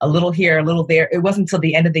a little here, a little there. It wasn't until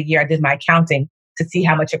the end of the year I did my accounting to see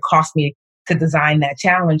how much it cost me to design that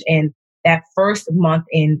challenge. And that first month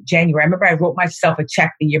in January, I remember I wrote myself a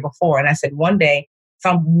check the year before. And I said, one day,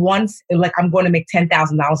 I'm going to make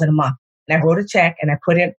 $10,000 in a month. And I wrote a check and I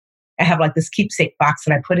put it, I have like this keepsake box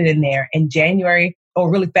and I put it in there in January, or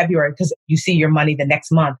really February, because you see your money the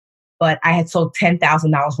next month. But I had sold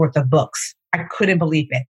 $10,000 worth of books. I couldn't believe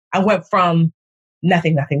it. I went from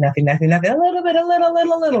nothing, a little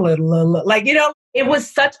bit, like, you know, it was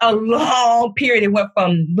such a long period. It went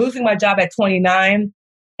from losing my job at 29.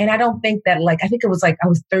 And I don't think that I think it was like I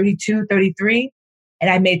was 32, 33. And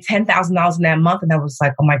I made $10,000 in that month. And I was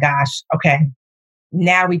like, oh my gosh, okay,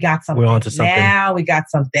 now we got something. We're on to something. Now we got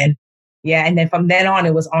something. Yeah. And then from then on,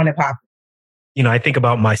 it was on and popping. You know, I think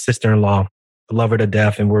about my sister-in-law. I love her to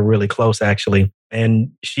death and we're really close actually. And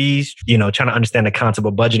she's, you know, trying to understand the concept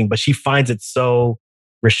of budgeting, but she finds it so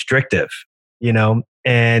restrictive, you know,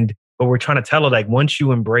 but we're trying to tell her like, once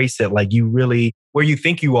you embrace it, like you really, where you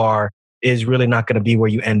think you are is really not going to be where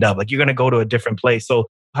you end up. Like you're going to go to a different place. So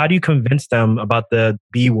how do you convince them about the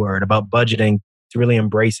B word, about budgeting to really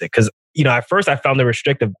embrace it? Because, you know, at first I found it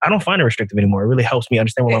restrictive. I don't find it restrictive anymore. It really helps me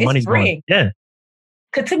understand where my money's going. Yeah.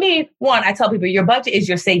 Because to me, one, I tell people your budget is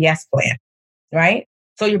your say yes plan, right?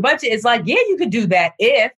 So your budget is like, yeah, you could do that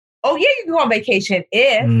if, oh yeah, you can go on vacation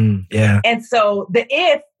if. Yeah. And so the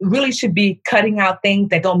if really should be cutting out things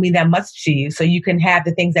that don't mean that much to you so you can have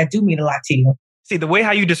the things that do mean a lot to you. See, the way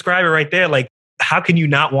how you describe it right there, like, how can you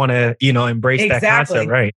not want to, you know, embrace that concept,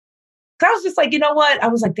 right? So I was just like, you know what? I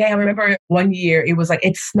was like, damn, I remember one year it was like,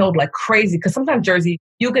 it snowed like crazy. Because sometimes Jersey,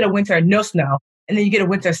 you'll get a winter and no snow. And then you get a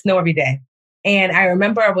winter snow every day. And I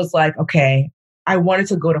remember I was like, okay, I wanted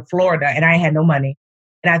to go to Florida and I had no money.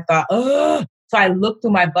 And I thought, ugh. So I looked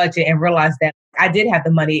through my budget and realized that I did have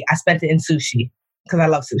the money. I spent it in sushi because I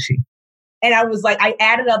love sushi. And I was like, I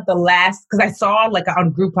added up the last, because I saw like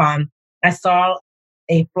on Groupon, I saw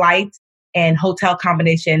a flight and hotel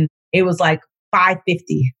combination. It was like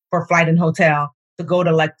 $550 for flight and hotel to go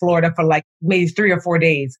to like Florida for like maybe 3 or 4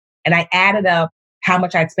 days. And I added up how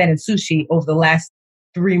much I'd spent in sushi over the last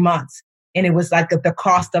 3 months. And it was like the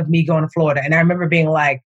cost of me going to Florida. And I remember being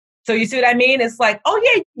like, so you see what I mean? It's like, oh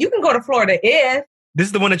yeah, you can go to Florida if. This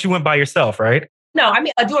is the one that you went by yourself, right? No, I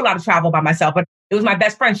mean, I do a lot of travel by myself, but It was my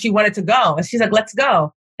best friend. She wanted to go. And she's like, let's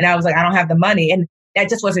go. And I was like, I don't have the money. And that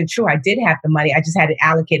just wasn't true. I did have the money. I just had it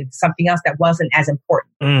allocated to something else that wasn't as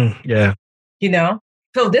important. Yeah. You know?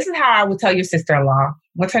 So this is how I would tell your sister-in-law.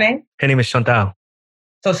 What's her name? Her name is Chantal.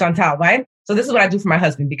 So Chantal, right? So this is what I do for my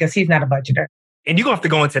husband because he's not a budgeter. And you're going to have to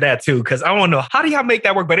go into that too, because I want to know, how do y'all make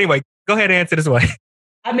that work? But anyway, go ahead and answer this way.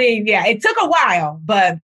 I mean, yeah, it took a while,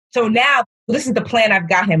 but so now this is the plan I've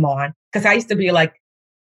got him on because I used to be like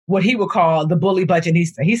what he would call the bully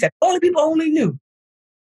budgetista. He said, only people only knew.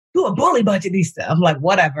 You a bully budgetista. I'm like,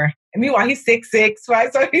 whatever. And meanwhile, he's 6'6",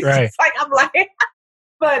 right? So he's just like, I'm like,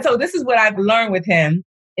 but so this is what I've learned with him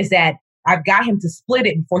is that I've got him to split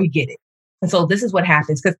it before he get it. And so this is what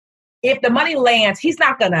happens because if the money lands, he's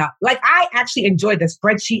not gonna, like, I actually enjoy the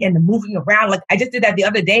spreadsheet and the moving around. Like, I just did that the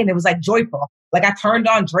other day and it was like joyful. Like, I turned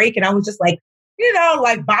on Drake and I was just like, you know,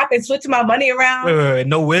 like bopping, switching my money around. Wait.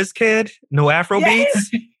 No Wiz Kid? No Afro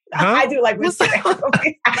beats? Huh? I do like Wiz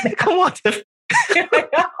Kid. Come on, Tiff.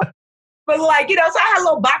 But like, you know, so I had a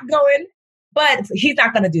little bop going, but he's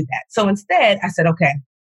not going to do that. So instead, I said, okay,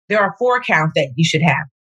 there are 4 accounts that you should have.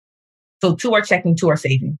 So 2 are checking, 2 are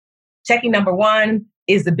saving. Checking number 1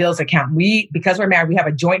 is the bills account. Because we're married, we have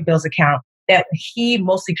a joint bills account that he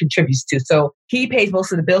mostly contributes to. So he pays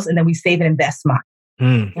most of the bills and then we save and invest mine.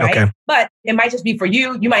 Right? Okay. But it might just be for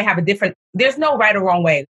you. You might have there's no right or wrong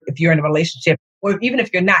way if you're in a relationship or even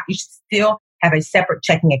if you're not, you should still have a separate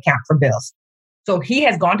checking account for bills. So he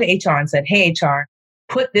has gone to HR and said, hey, HR,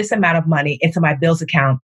 put this amount of money into my bills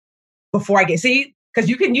account before I because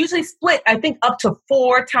you can usually split, I think, up to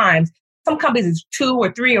 4 times. Some companies it's 2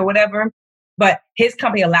 or 3 or whatever, but his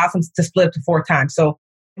company allows him to split up to 4 times. So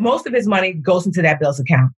most of his money goes into that bills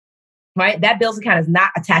account, right? That bills account is not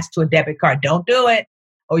attached to a debit card. Don't do it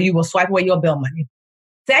or you will swipe away your bill money.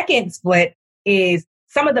 Second split is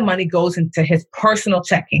some of the money goes into his personal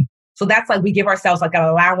checking. So that's like we give ourselves like an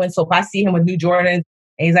allowance. So if I see him with new Jordans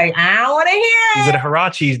and he's like, I don't want to hear it. These are the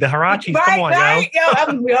Harachis. Right, come on, right?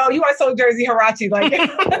 Yo, you are so Jersey Harachi. Like, get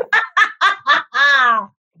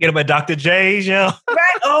him at Dr. J's, yo.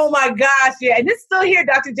 Right? Oh my gosh, yeah. And it's still here,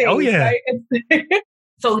 Dr. J's. Oh, yeah. Right?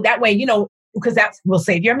 So that way, you know, because that will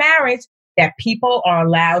save your marriage, that people are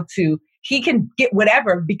allowed to, he can get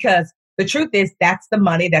whatever because the truth is that's the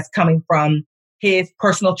money that's coming from his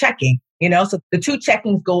personal checking. You know, so the 2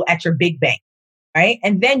 checkings go at your big bank, right?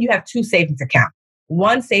 And then you have 2 savings accounts.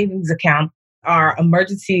 One savings account are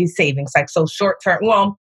emergency savings, like so short term.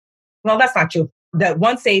 Well, that's not true. The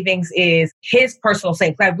one savings is his personal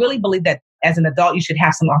savings. I really believe that as an adult, you should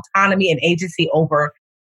have some autonomy and agency over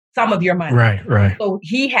some of your money. Right. So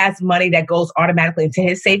he has money that goes automatically into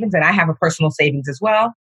his savings, and I have a personal savings as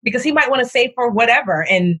well because he might want to save for whatever,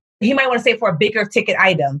 and he might want to save for a bigger ticket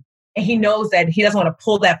item. And he knows that he doesn't want to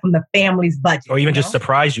pull that from the family's budget. Or even just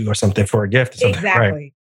surprise you or something for a gift or something. Exactly.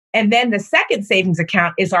 Right. And then the second savings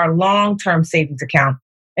account is our long-term savings account.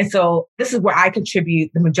 And so this is where I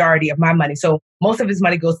contribute the majority of my money. So most of his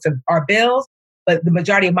money goes to our bills, but the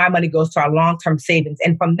majority of my money goes to our long-term savings.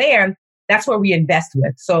 And from there, that's where we invest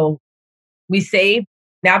with. So we save.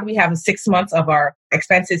 Now that we have 6 months of our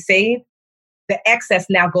expenses saved, the excess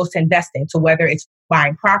now goes to investing. So whether it's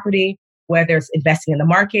buying property, whether it's investing in the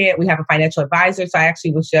market, we have a financial advisor. So I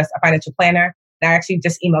actually was just a financial planner. And I actually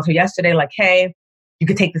just emailed her yesterday, like, hey, you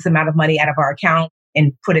could take this amount of money out of our account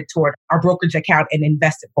and put it toward our brokerage account and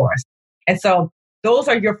invest it for us. And so those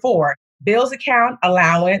are your 4: bills account,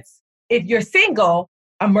 allowance. If you're single,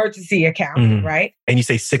 emergency account, right? And you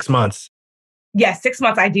say 6 months. Yes, 6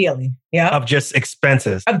 months ideally. Yeah. Of just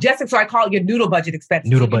expenses. So I call it your noodle budget expenses.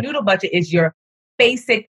 Your noodle budget is your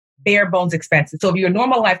basic bare bones expenses. So if your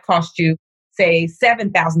normal life costs you, say,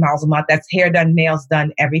 $7,000 a month, that's hair done, nails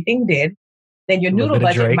done, everything did, then your noodle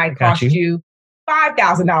budget might cost you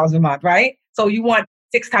 $5,000 a month, right? So you want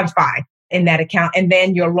 6 times 5 in that account. And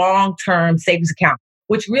then your long-term savings account,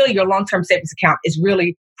 which really your long-term savings account is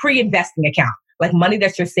really pre-investing account, like money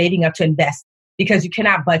that you're saving up to invest because you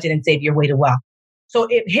cannot budget and save your way to wealth. So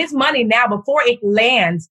if his money now, before it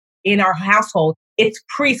lands in our household, it's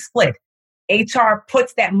pre-split. HR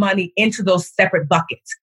puts that money into those separate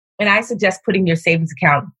buckets. And I suggest putting your savings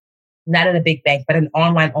account, not at a big bank, but an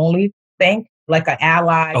online only bank, like an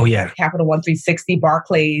Ally, Capital One 360,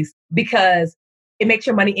 Barclays, because it makes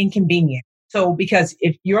your money inconvenient. So because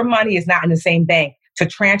if your money is not in the same bank, to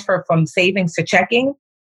transfer from savings to checking,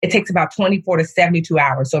 it takes about 24 to 72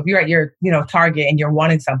 hours. So if you're at your, Target and you're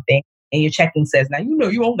wanting something and your checking says, now you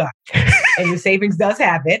won't got it, and your savings does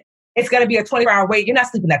have it, it's going to be a 24-hour wait. You're not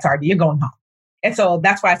sleeping at Target. You're going home. And so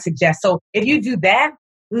that's why I suggest. So if you do that,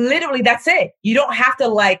 literally that's it. You don't have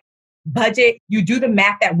to budget. You do the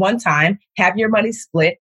math at one time, have your money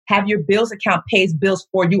split, have your bills account pays bills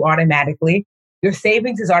for you automatically. Your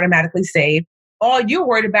savings is automatically saved. All you're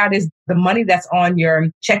worried about is the money that's on your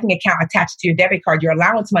checking account attached to your debit card, your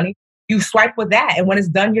allowance money. You swipe with that. And when it's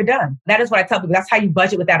done, you're done. That is what I tell people. That's how you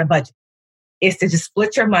budget without a budget, is to just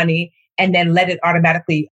split your money and then let it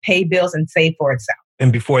automatically pay bills and save for itself.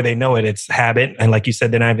 And before they know it, it's habit. And like you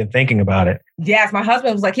said, they're not even thinking about it. Yes, my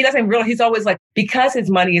husband was like, he doesn't realize, he's always like, because his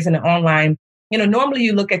money is in an online, normally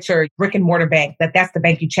you look at your brick and mortar bank, that's the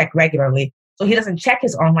bank you check regularly. So he doesn't check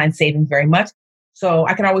his online savings very much. So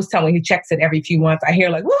I can always tell when he checks it every few months, I hear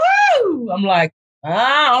like, woohoo! I'm like,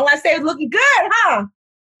 online savings looking good, huh?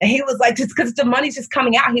 And he was like, just because the money's just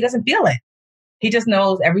coming out, he doesn't feel it. He just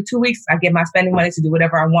knows every 2 weeks I get my spending money to do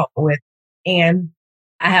whatever I want with. And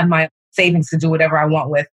I have my savings to do whatever I want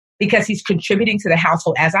with, because he's contributing to the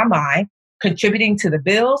household, as am I, contributing to the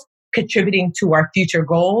bills, contributing to our future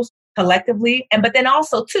goals collectively. But then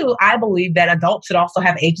also too, I believe that adults should also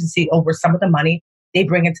have agency over some of the money they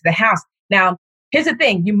bring into the house. Now, here's the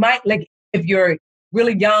thing. You might, like, if you're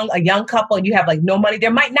really young, a young couple, and you have like no money,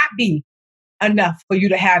 there might not be enough for you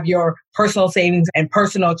to have your personal savings and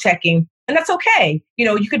personal checking. And that's okay.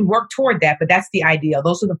 You can work toward that, but that's the ideal.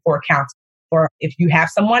 Those are the 4 accounts for if you have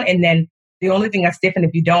someone. And then the only thing that's different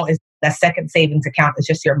if you don't is that second savings account is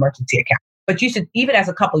just your emergency account. But you should, even as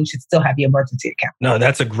a couple, you should still have the emergency account. No,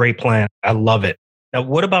 that's a great plan. I love it. Now,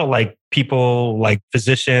 what about like people like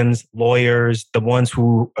physicians, lawyers, the ones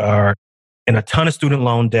who are in a ton of student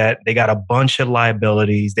loan debt? They got a bunch of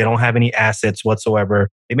liabilities. They don't have any assets whatsoever.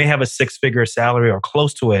 They may have a 6-figure salary or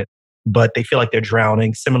close to it, but they feel like they're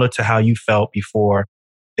drowning, similar to how you felt before.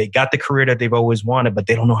 They got the career that they've always wanted, but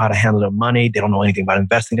they don't know how to handle their money. They don't know anything about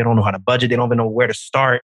investing. They don't know how to budget. They don't even know where to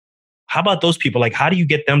start. How about those people? Like, how do you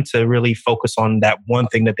get them to really focus on that one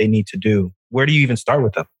thing that they need to do? Where do you even start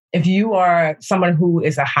with them? If you are someone who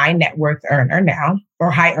is a high net worth earner now,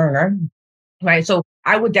 or high earner, right? So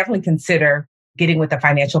I would definitely consider getting with a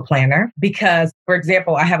financial planner, because, for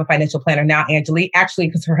example, I have a financial planner now, Angelique, actually,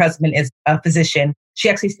 because her husband is a physician. She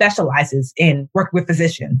actually specializes in work with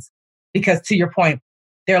physicians, because to your point,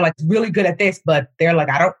 they're like really good at this, but they're like,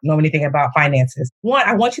 I don't know anything about finances. One,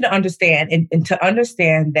 I want you to understand and to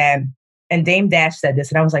understand that, and Dame Dash said this,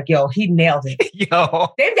 and I was like, yo, he nailed it.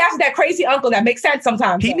 Dame Dash is that crazy uncle that makes sense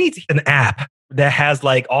sometimes. He needs an app that has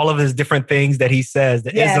like all of his different things that he says,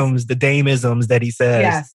 the isms, the Dame-isms that he says.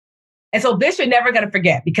 Yes. And so this you're never going to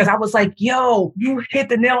forget, because I was like, yo, you hit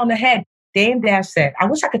the nail on the head. Dame Dash said, I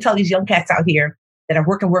wish I could tell these young cats out here that are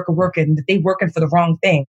working, that they working for the wrong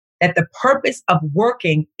thing, that the purpose of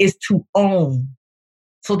working is to own,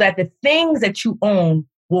 so that the things that you own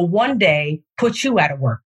will one day put you out of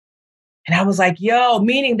work. And I was like, yo,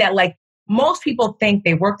 meaning that like most people think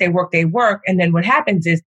they work. And then what happens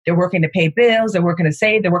is they're working to pay bills. They're working to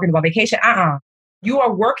save. They're working to go on vacation. You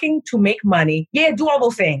are working to make money. Yeah, do all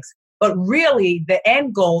those things. But really, the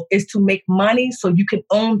end goal is to make money so you can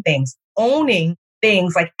own things. Owning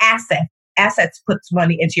things like assets. Assets puts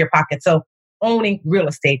money into your pocket. So owning real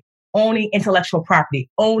estate, owning intellectual property,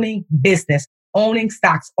 owning business, owning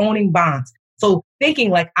stocks, owning bonds. So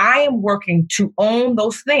thinking like I am working to own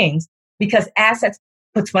those things, because assets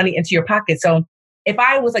puts money into your pocket. So if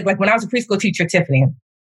I was like when I was a preschool teacher, Tiffany,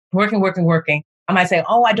 working, I might say,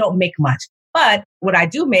 oh, I don't make much. But what I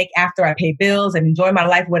do make after I pay bills and enjoy my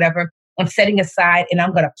life, whatever, I'm setting aside and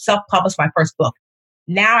I'm going to self-publish my first book.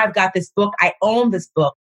 Now I've got this book. I own this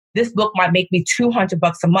book. This book might make me $200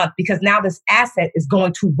 a month, because now this asset is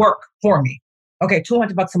going to work for me. Okay,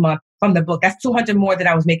 $200 a month from the book. That's $200 more than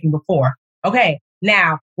I was making before. Okay,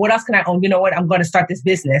 now what else can I own? You know what? I'm going to start this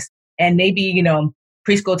business. And maybe,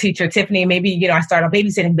 preschool teacher Tiffany, maybe, I start a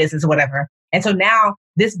babysitting business or whatever. And so now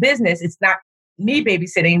this business, it's not me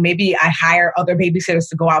babysitting. Maybe I hire other babysitters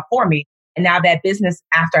to go out for me. And now that business,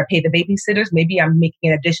 after I pay the babysitters, maybe I'm making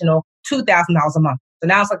an additional $2,000 a month. So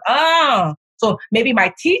now it's like, so maybe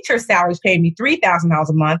my teacher salary is paying me $3,000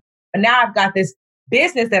 a month. And now I've got this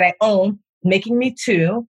business that I own making me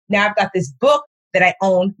 $2,000. Now I've got this book that I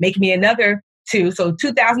own making me another $2,000. So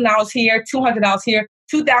 $2,000 here, $200 here,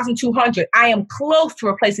 $2,200. I am close to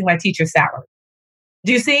replacing my teacher's salary.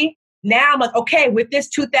 Do you see? Now I'm like, okay, with this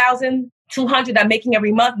 $2,200 I'm making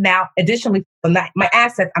every month now, additionally, from my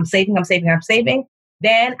assets, I'm saving.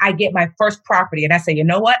 Then I get my first property and I say, you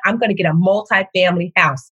know what? I'm going to get a multi-family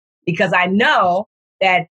house, because I know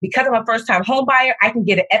that because I'm a first-time home buyer, I can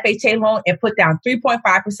get an FHA loan and put down 3.5%.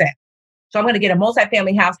 So I'm going to get a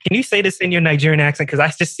multi-family house. Can you say this in your Nigerian accent? Because I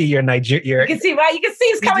just see your Nigerian. You can see, right? You can see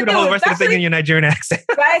it's coming through. You do the whole rest of the thing in your Nigerian accent.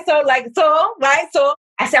 Right? So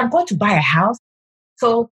I said, I'm going to buy a house.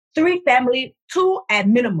 So 3 family, 2 at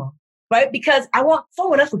minimum, right? Because I want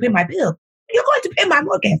someone else to pay my bill. you're going to pay my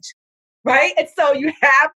mortgage, right? And so you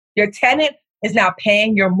have your tenant is now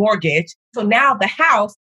paying your mortgage. So now the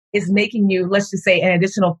house is making you, let's just say, an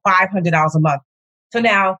additional $500 a month. So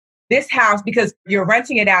now this house, because you're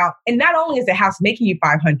renting it out, and not only is the house making you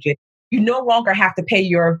 $500, you no longer have to pay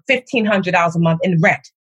your $1,500 a month in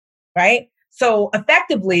rent, right? So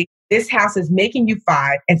effectively, this house is making you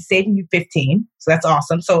 $5 and saving you $15. So that's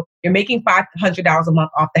awesome. So you're making $500 a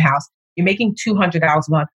month off the house. You're making $200 a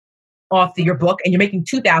month off your book, and you're making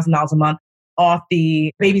 $2,000 a month off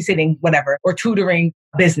the babysitting, whatever, or tutoring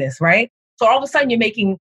business, right? So all of a sudden you're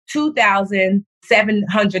making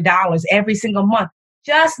 $2,700 every single month,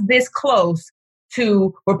 just this close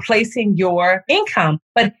to replacing your income.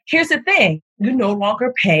 But here's the thing, you no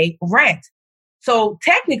longer pay rent. So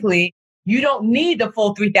technically, you don't need the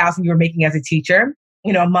full $3,000 you're making as a teacher,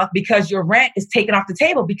 a month, because your rent is taken off the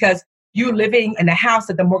table because you're living in a house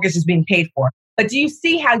that the mortgage is being paid for. But do you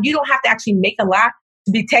see how you don't have to actually make a lot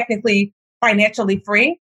to be technically financially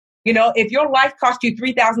free? If your life costs you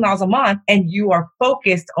 $3,000 a month and you are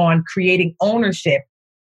focused on creating ownership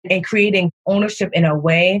and creating ownership in a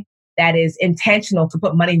way that is intentional to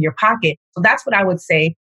put money in your pocket. So that's what I would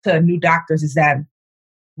say to new doctors is that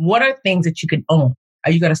what are things that you can own?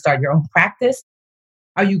 Are you going to start your own practice?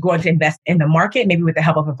 Are you going to invest in the market, maybe with the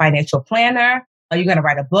help of a financial planner? Are you going to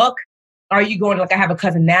write a book? Are you going to, like I have a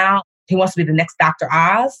cousin now, he wants to be the next Dr.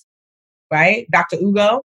 Oz, right? Dr.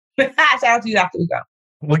 Ugo. Shout out to you, Dr. Ugo.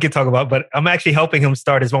 We can talk about, but I'm actually helping him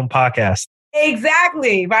start his own podcast.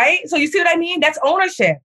 Exactly, right? So you see what I mean? That's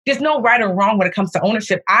ownership. There's no right or wrong when it comes to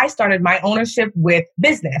ownership. I started my ownership with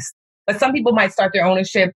business, but some people might start their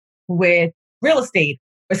ownership with real estate,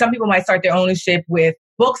 or some people might start their ownership with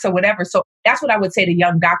books or whatever. So that's what I would say to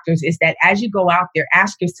young doctors is that as you go out there,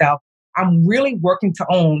 ask yourself, I'm really working to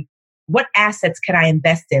own what assets can I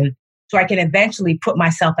invest in so I can eventually put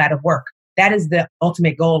myself out of work. That is the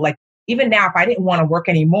ultimate goal. Like even now, if I didn't want to work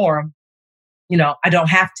anymore, I don't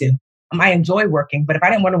have to. I enjoy working, but if I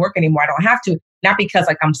didn't want to work anymore, I don't have to. Not because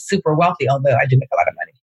like I'm super wealthy, although I do make a lot of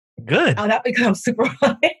money. Good. Not because I'm super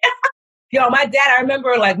wealthy. My dad, I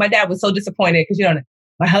remember like my dad was so disappointed because,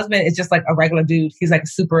 my husband is just like a regular dude. He's like a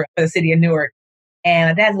super for the city of Newark. And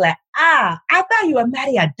my dad's like, I thought you were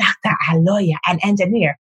married a doctor, a lawyer, an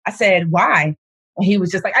engineer. I said, why? And he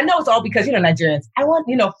was just like, I know it's all because, Nigerians, I want,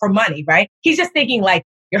 for money, right? He's just thinking like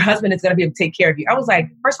your husband is going to be able to take care of you. I was like,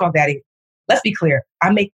 first of all, Daddy, let's be clear.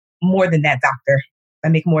 I make more than that doctor. I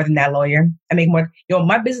make more than that lawyer. I make more,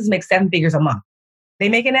 my business makes 7 figures a month. They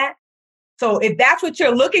making that? So if that's what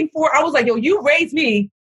you're looking for, I was like, you raised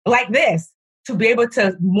me like this to be able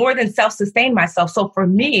to more than self-sustain myself. So for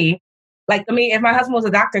me, if my husband was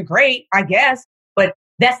a doctor, great, I guess, but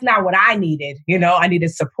that's not what I needed. I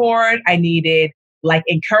needed support. I needed like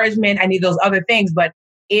encouragement. I need those other things. But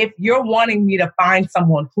if you're wanting me to find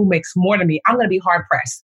someone who makes more than me, I'm going to be hard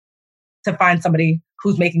pressed to find somebody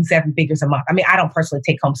who's making 7 figures a month. I mean, I don't personally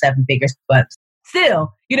take home 7 figures, but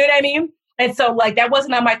still, you know what I mean? And so like, that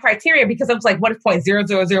wasn't on my criteria because I was like, what is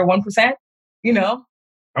 0.0001%?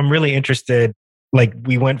 I'm really interested. Like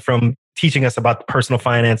we went from teaching us about the personal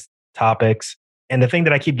finance topics. And the thing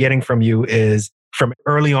that I keep getting from you is from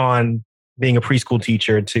early on being a preschool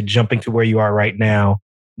teacher to jumping to where you are right now,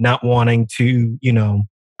 not wanting to,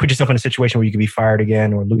 put yourself in a situation where you could be fired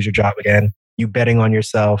again or lose your job again, you betting on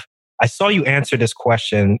yourself. I saw you answer this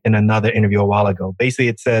question in another interview a while ago. Basically,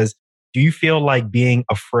 it says, do you feel like being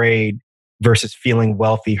afraid versus feeling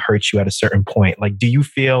wealthy hurts you at a certain point? Like, do you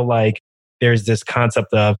feel like there's this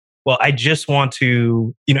concept of, well, I just want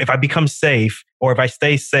to, if I become safe or if I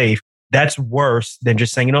stay safe, that's worse than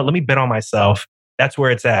just saying, let me bet on myself. That's where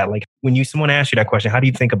it's at. Like when someone asks you that question, how do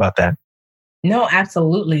you think about that? No,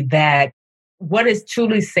 absolutely. That what is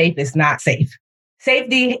truly safe is not safe.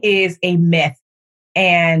 Safety is a myth.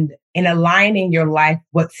 And in aligning your life,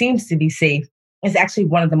 what seems to be safe is actually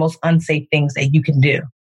one of the most unsafe things that you can do,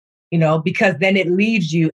 because then it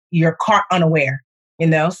leaves you're caught unaware,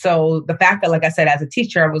 So the fact that, like I said, as a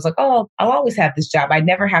teacher, I was like, oh, I'll always have this job. I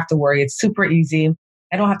never have to worry. It's super easy.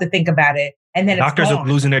 I don't have to think about it. And then doctors are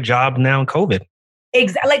losing their job now in COVID.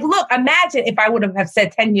 Exactly. Like, look, imagine if I would have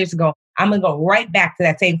said 10 years ago, I'm going to go right back to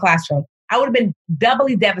that same classroom. I would have been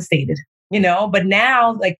doubly devastated, but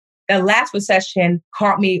now like the last recession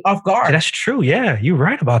caught me off guard. That's true. Yeah, you're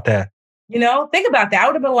right about that. Think about that. I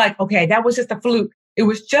would have been like, okay, that was just a fluke. It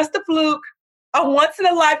was just a fluke, a once in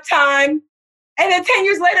a lifetime. And then 10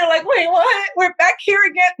 years later, like, wait, what? We're back here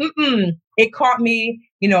again. It caught me,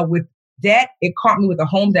 with debt. It caught me with a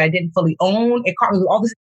home that I didn't fully own. It caught me with all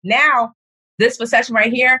this. Now, this recession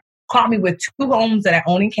right here caught me with 2 homes that I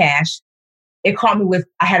own in cash. It caught me with,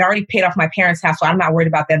 I had already paid off my parents' house, so I'm not worried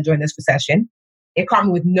about them during this recession. It caught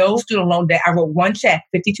me with no student loan debt. I wrote one check,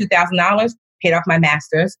 $52,000, paid off my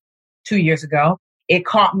master's 2 years ago. It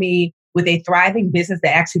caught me with a thriving business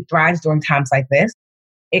that actually thrives during times like this.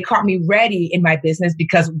 It caught me ready in my business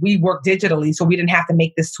because we work digitally, so we didn't have to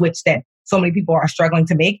make the switch that so many people are struggling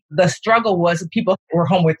to make. The struggle was people were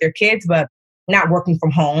home with their kids, but not working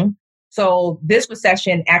from home. So this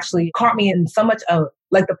recession actually caught me in so much of,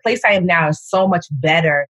 like, the place I am now is so much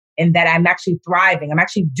better in that I'm actually thriving. I'm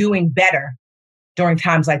actually doing better during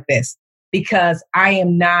times like this because I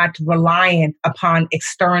am not reliant upon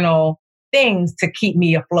external things to keep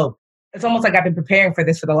me afloat. It's almost like I've been preparing for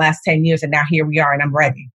this for the last 10 years and now here we are and I'm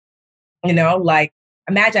ready. You know, like,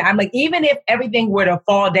 imagine, I'm like, even if everything were to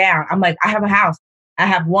fall down, I'm like, I have a house. I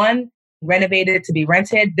have one renovated to be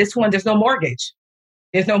rented. This one, there's no mortgage.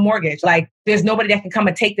 There's no mortgage. Like, there's nobody that can come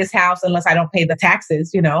and take this house unless I don't pay the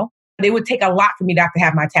taxes, you know. It would take a lot for me not to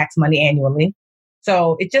have my tax money annually.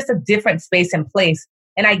 So it's just a different space and place.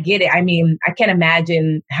 And I get it. I mean, I can't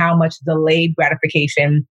imagine how much delayed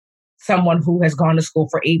gratification someone who has gone to school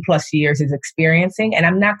for 8+ years is experiencing. And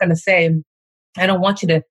I'm not going to say, I don't want you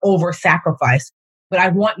to over-sacrifice, but I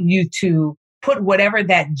want you to put whatever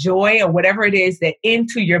that joy or whatever it is that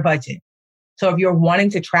into your budget. So if you're wanting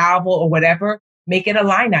to travel or whatever, make it a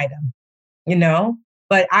line item, you know?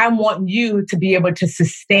 But I want you to be able to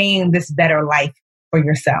sustain this better life for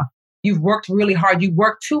yourself. You've worked really hard. You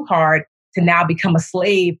worked too hard to now become a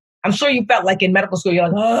slave. I'm sure you felt like in medical school, you're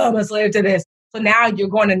like, oh, I'm a slave to this. So now you're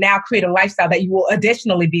going to now create a lifestyle that you will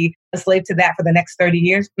additionally be a slave to that for the next 30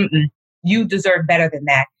 years. Mm-mm. You deserve better than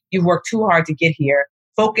that. You've worked too hard to get here.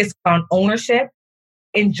 Focus on ownership,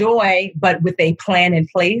 enjoy, but with a plan in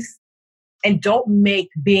place. And don't make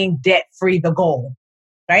being debt-free the goal,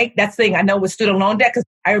 right? That's the thing I know with student loan debt, because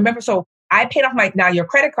I remember, so I paid off now your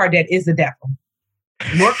credit card debt is the devil.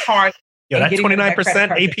 Work hard. Yo, that's 29%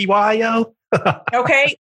 APY, yo.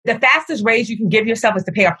 Okay. The fastest raise you can give yourself is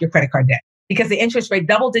to pay off your credit card debt because the interest rate,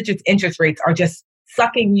 double digits interest rates are just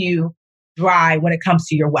sucking you dry when it comes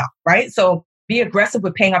to your wealth, right? So be aggressive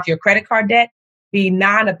with paying off your credit card debt. Be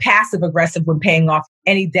passive aggressive when paying off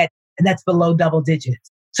any debt that's below double digits.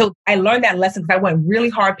 So I learned that lesson because I went really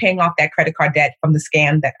hard paying off that credit card debt from the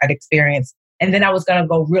scam that I'd experienced. And then I was going to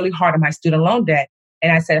go really hard on my student loan debt.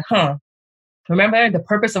 And I said, remember the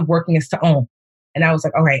purpose of working is to own. And I was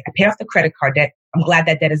like, all right, I pay off the credit card debt. I'm glad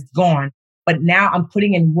that debt is gone. But now I'm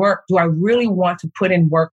putting in work. Do I really want to put in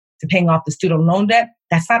work to paying off the student loan debt?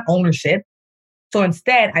 That's not ownership. So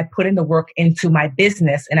instead, I put in the work into my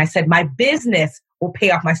business. And I said, my business will pay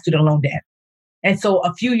off my student loan debt. And so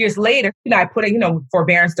a few years later, I put in,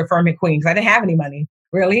 forbearance, deferment queen, because I didn't have any money,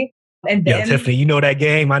 really. And then, Tiffany, you know that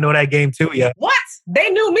game. I know that game too, yeah. What? They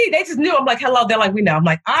knew me. They just knew. I'm like, hello. They're like, we know. I'm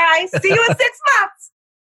like, all right, see you in 6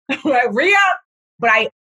 months. Like, re-up. But I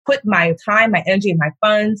put my time, my energy, and my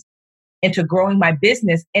funds into growing my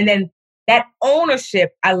business. And then that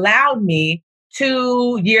ownership allowed me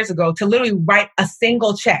 2 years ago to literally write a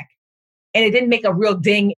single check. And it didn't make a real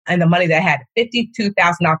ding in the money that I had,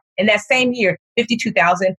 $52,000. In that same year,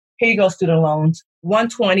 $52,000, here you go, student loans.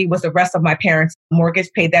 $120,000 was the rest of my parents' mortgage,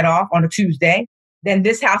 paid that off on a Tuesday. Then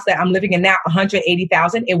this house that I'm living in now,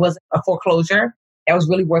 $180,000. It was a foreclosure. That was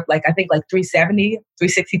really worth like $360,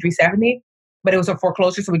 $370. But it was a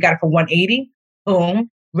foreclosure, so we got it for $180,000. Boom.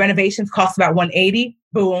 Renovations cost about $180,000.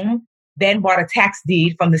 Boom. Then bought a tax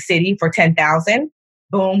deed from the city for $10,000.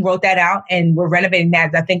 Boom. Wrote that out, and we're renovating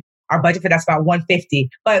that. I think our budget for that's about $150,000.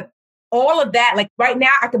 But all of that, like right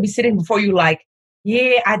now, I could be sitting before you like,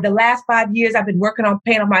 yeah, the last 5 years I've been working on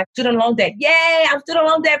paying off my student loan debt. Yay, I'm student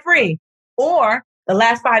loan debt free. Or the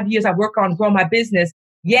last 5 years I work on growing my business.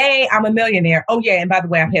 Yay, I'm a millionaire. Oh yeah, and by the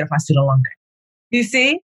way, I paid off my student loan debt. You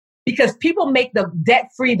see? Because people make the debt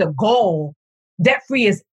free the goal. Debt free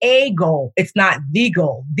is a goal. It's not the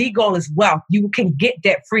goal. The goal is wealth. You can get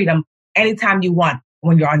debt freedom anytime you want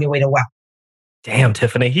when you're on your way to wealth. Damn,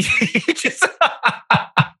 Tiffany,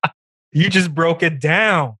 you just broke it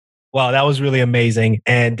down. Wow, that was really amazing,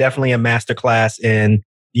 and definitely a masterclass in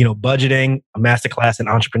budgeting, a masterclass in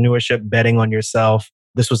entrepreneurship, betting on yourself.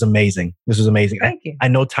 This was amazing. Thank you. I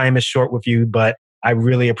know time is short with you, but I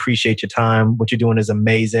really appreciate your time. What you're doing is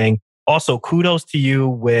amazing. Also, kudos to you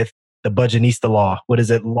with the Budgetnista law. What is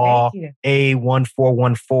it? Law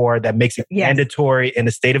A1414 that makes it mandatory in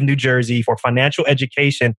the state of New Jersey for financial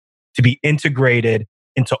education to be integrated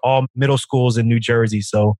into all middle schools in New Jersey.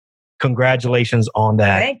 So congratulations on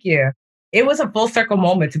that. Thank you. It was a full circle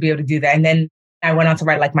moment to be able to do that. And then I went on to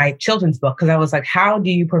write like my children's book because I was like, how do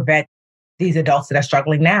you prevent these adults that are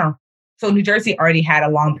struggling now? So New Jersey already had a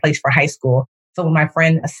long place for high school. So when my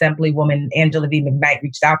friend, Assemblywoman Angela V. McKnight,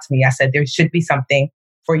 reached out to me, I said, there should be something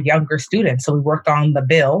for younger students. So we worked on the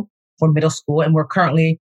bill for middle school, and we're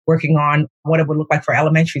currently working on what it would look like for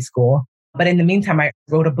elementary school. But in the meantime, I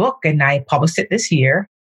wrote a book and I published it this year.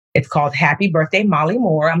 It's called Happy Birthday, Molly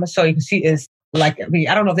Moore. I'm going to show you. She is like,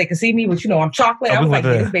 I don't know if they can see me, but I'm chocolate. I was like,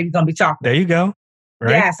 this baby's going to be chocolate. There you go.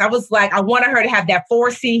 Right? Yes. I was like, I wanted her to have that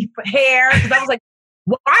 4C hair. Because I was like,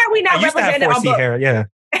 why are we not representing our book? Hair, yeah.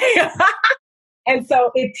 And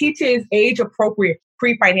so it teaches age-appropriate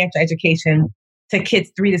pre-financial education to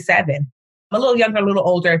kids 3 to 7. A little younger, a little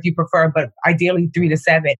older if you prefer, but ideally 3 to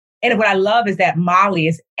 7. And what I love is that Mali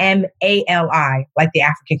is M-A-L-I, like the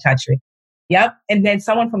African country. Yep. And then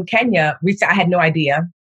someone from Kenya reached out. I had no idea.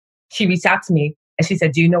 She reached out to me and she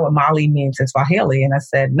said, do you know what Mali means in Swahili? And I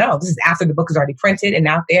said, no, this is after the book is already printed and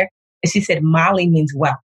out there. And she said, Mali means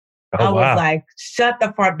wealth. Oh, I was like, shut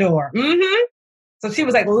the front door. Mm-hmm. So she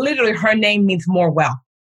was like, literally, her name means more wealth.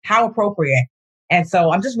 How appropriate. And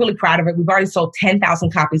so I'm just really proud of it. We've already sold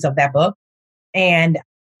 10,000 copies of that book. And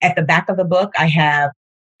at the back of the book, I have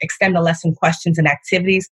extend the lesson questions and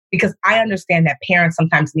activities, because I understand that parents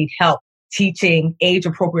sometimes need help teaching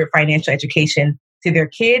age-appropriate financial education to their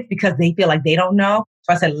kids because they feel like they don't know.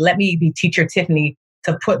 So I said, let me be Teacher Tiffany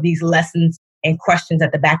to put these lessons and questions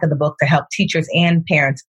at the back of the book to help teachers and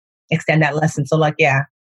parents extend that lesson. So yeah.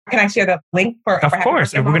 Can I share the link for Of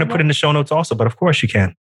course. And we're going to put in the show notes also, but of course you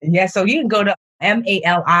can. Yeah. So you can go to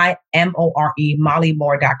MALIMORE,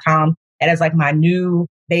 mollymore.com. That is like my new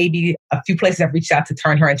baby. A few places have reached out to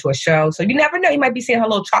turn her into a show. So you never know. You might be seeing her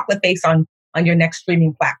little chocolate face on your next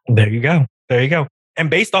streaming platform. There you go. There you go. And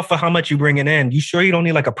based off of how much you bringing in, you sure you don't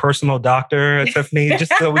need like a personal doctor, Tiffany,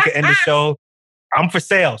 just so we can end the show? I'm for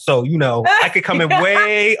sale. So, I could come in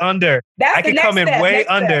way under. I could come in way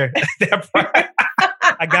under that price.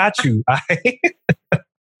 I got you.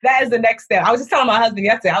 That is the next step. I was just telling my husband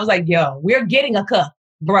yesterday, I was like, yo, we're getting a cook.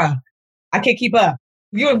 Bruh, I can't keep up.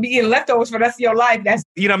 You're going to be eating leftovers for the rest of your life.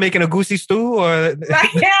 You're not making a goosey stew or?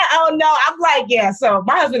 Yeah, oh no. I'm like, yeah. So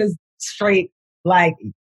my husband is straight, like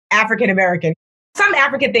African-American. Some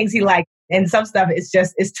African things he likes and some stuff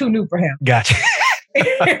it's too new for him. Gotcha.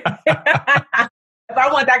 If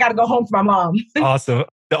I want that, I got to go home to my mom. Awesome.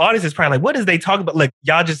 The audience is probably like, what does they talk about? Like,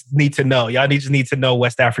 y'all just need to know. Y'all just need to know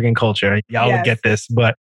West African culture. Y'all will get this.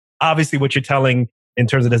 But obviously what you're telling in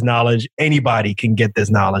terms of this knowledge, anybody can get this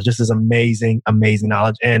knowledge. This is amazing, amazing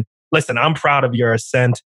knowledge. And listen, I'm proud of your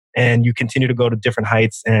ascent and you continue to go to different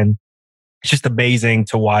heights. And it's just amazing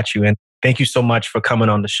to watch you. And thank you so much for coming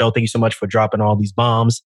on the show. Thank you so much for dropping all these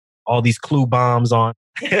bombs, all these clue bombs on.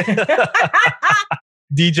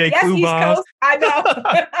 DJ Clue Bombs. I know.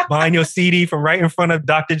 Buying your CD from right in front of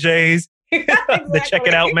Dr. J's. Exactly. The Check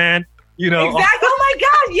It Out Man. Exactly. Oh my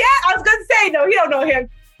God. Yeah. I was going to say, no, you don't know him.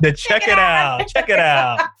 The Check It Out. Check It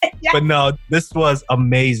Out. Yeah. But no, this was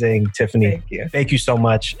amazing, Tiffany. Thank you. Thank you so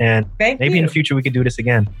much. And maybe in the future we could do this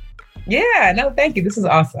again. Yeah. No, thank you. This is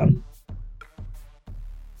awesome.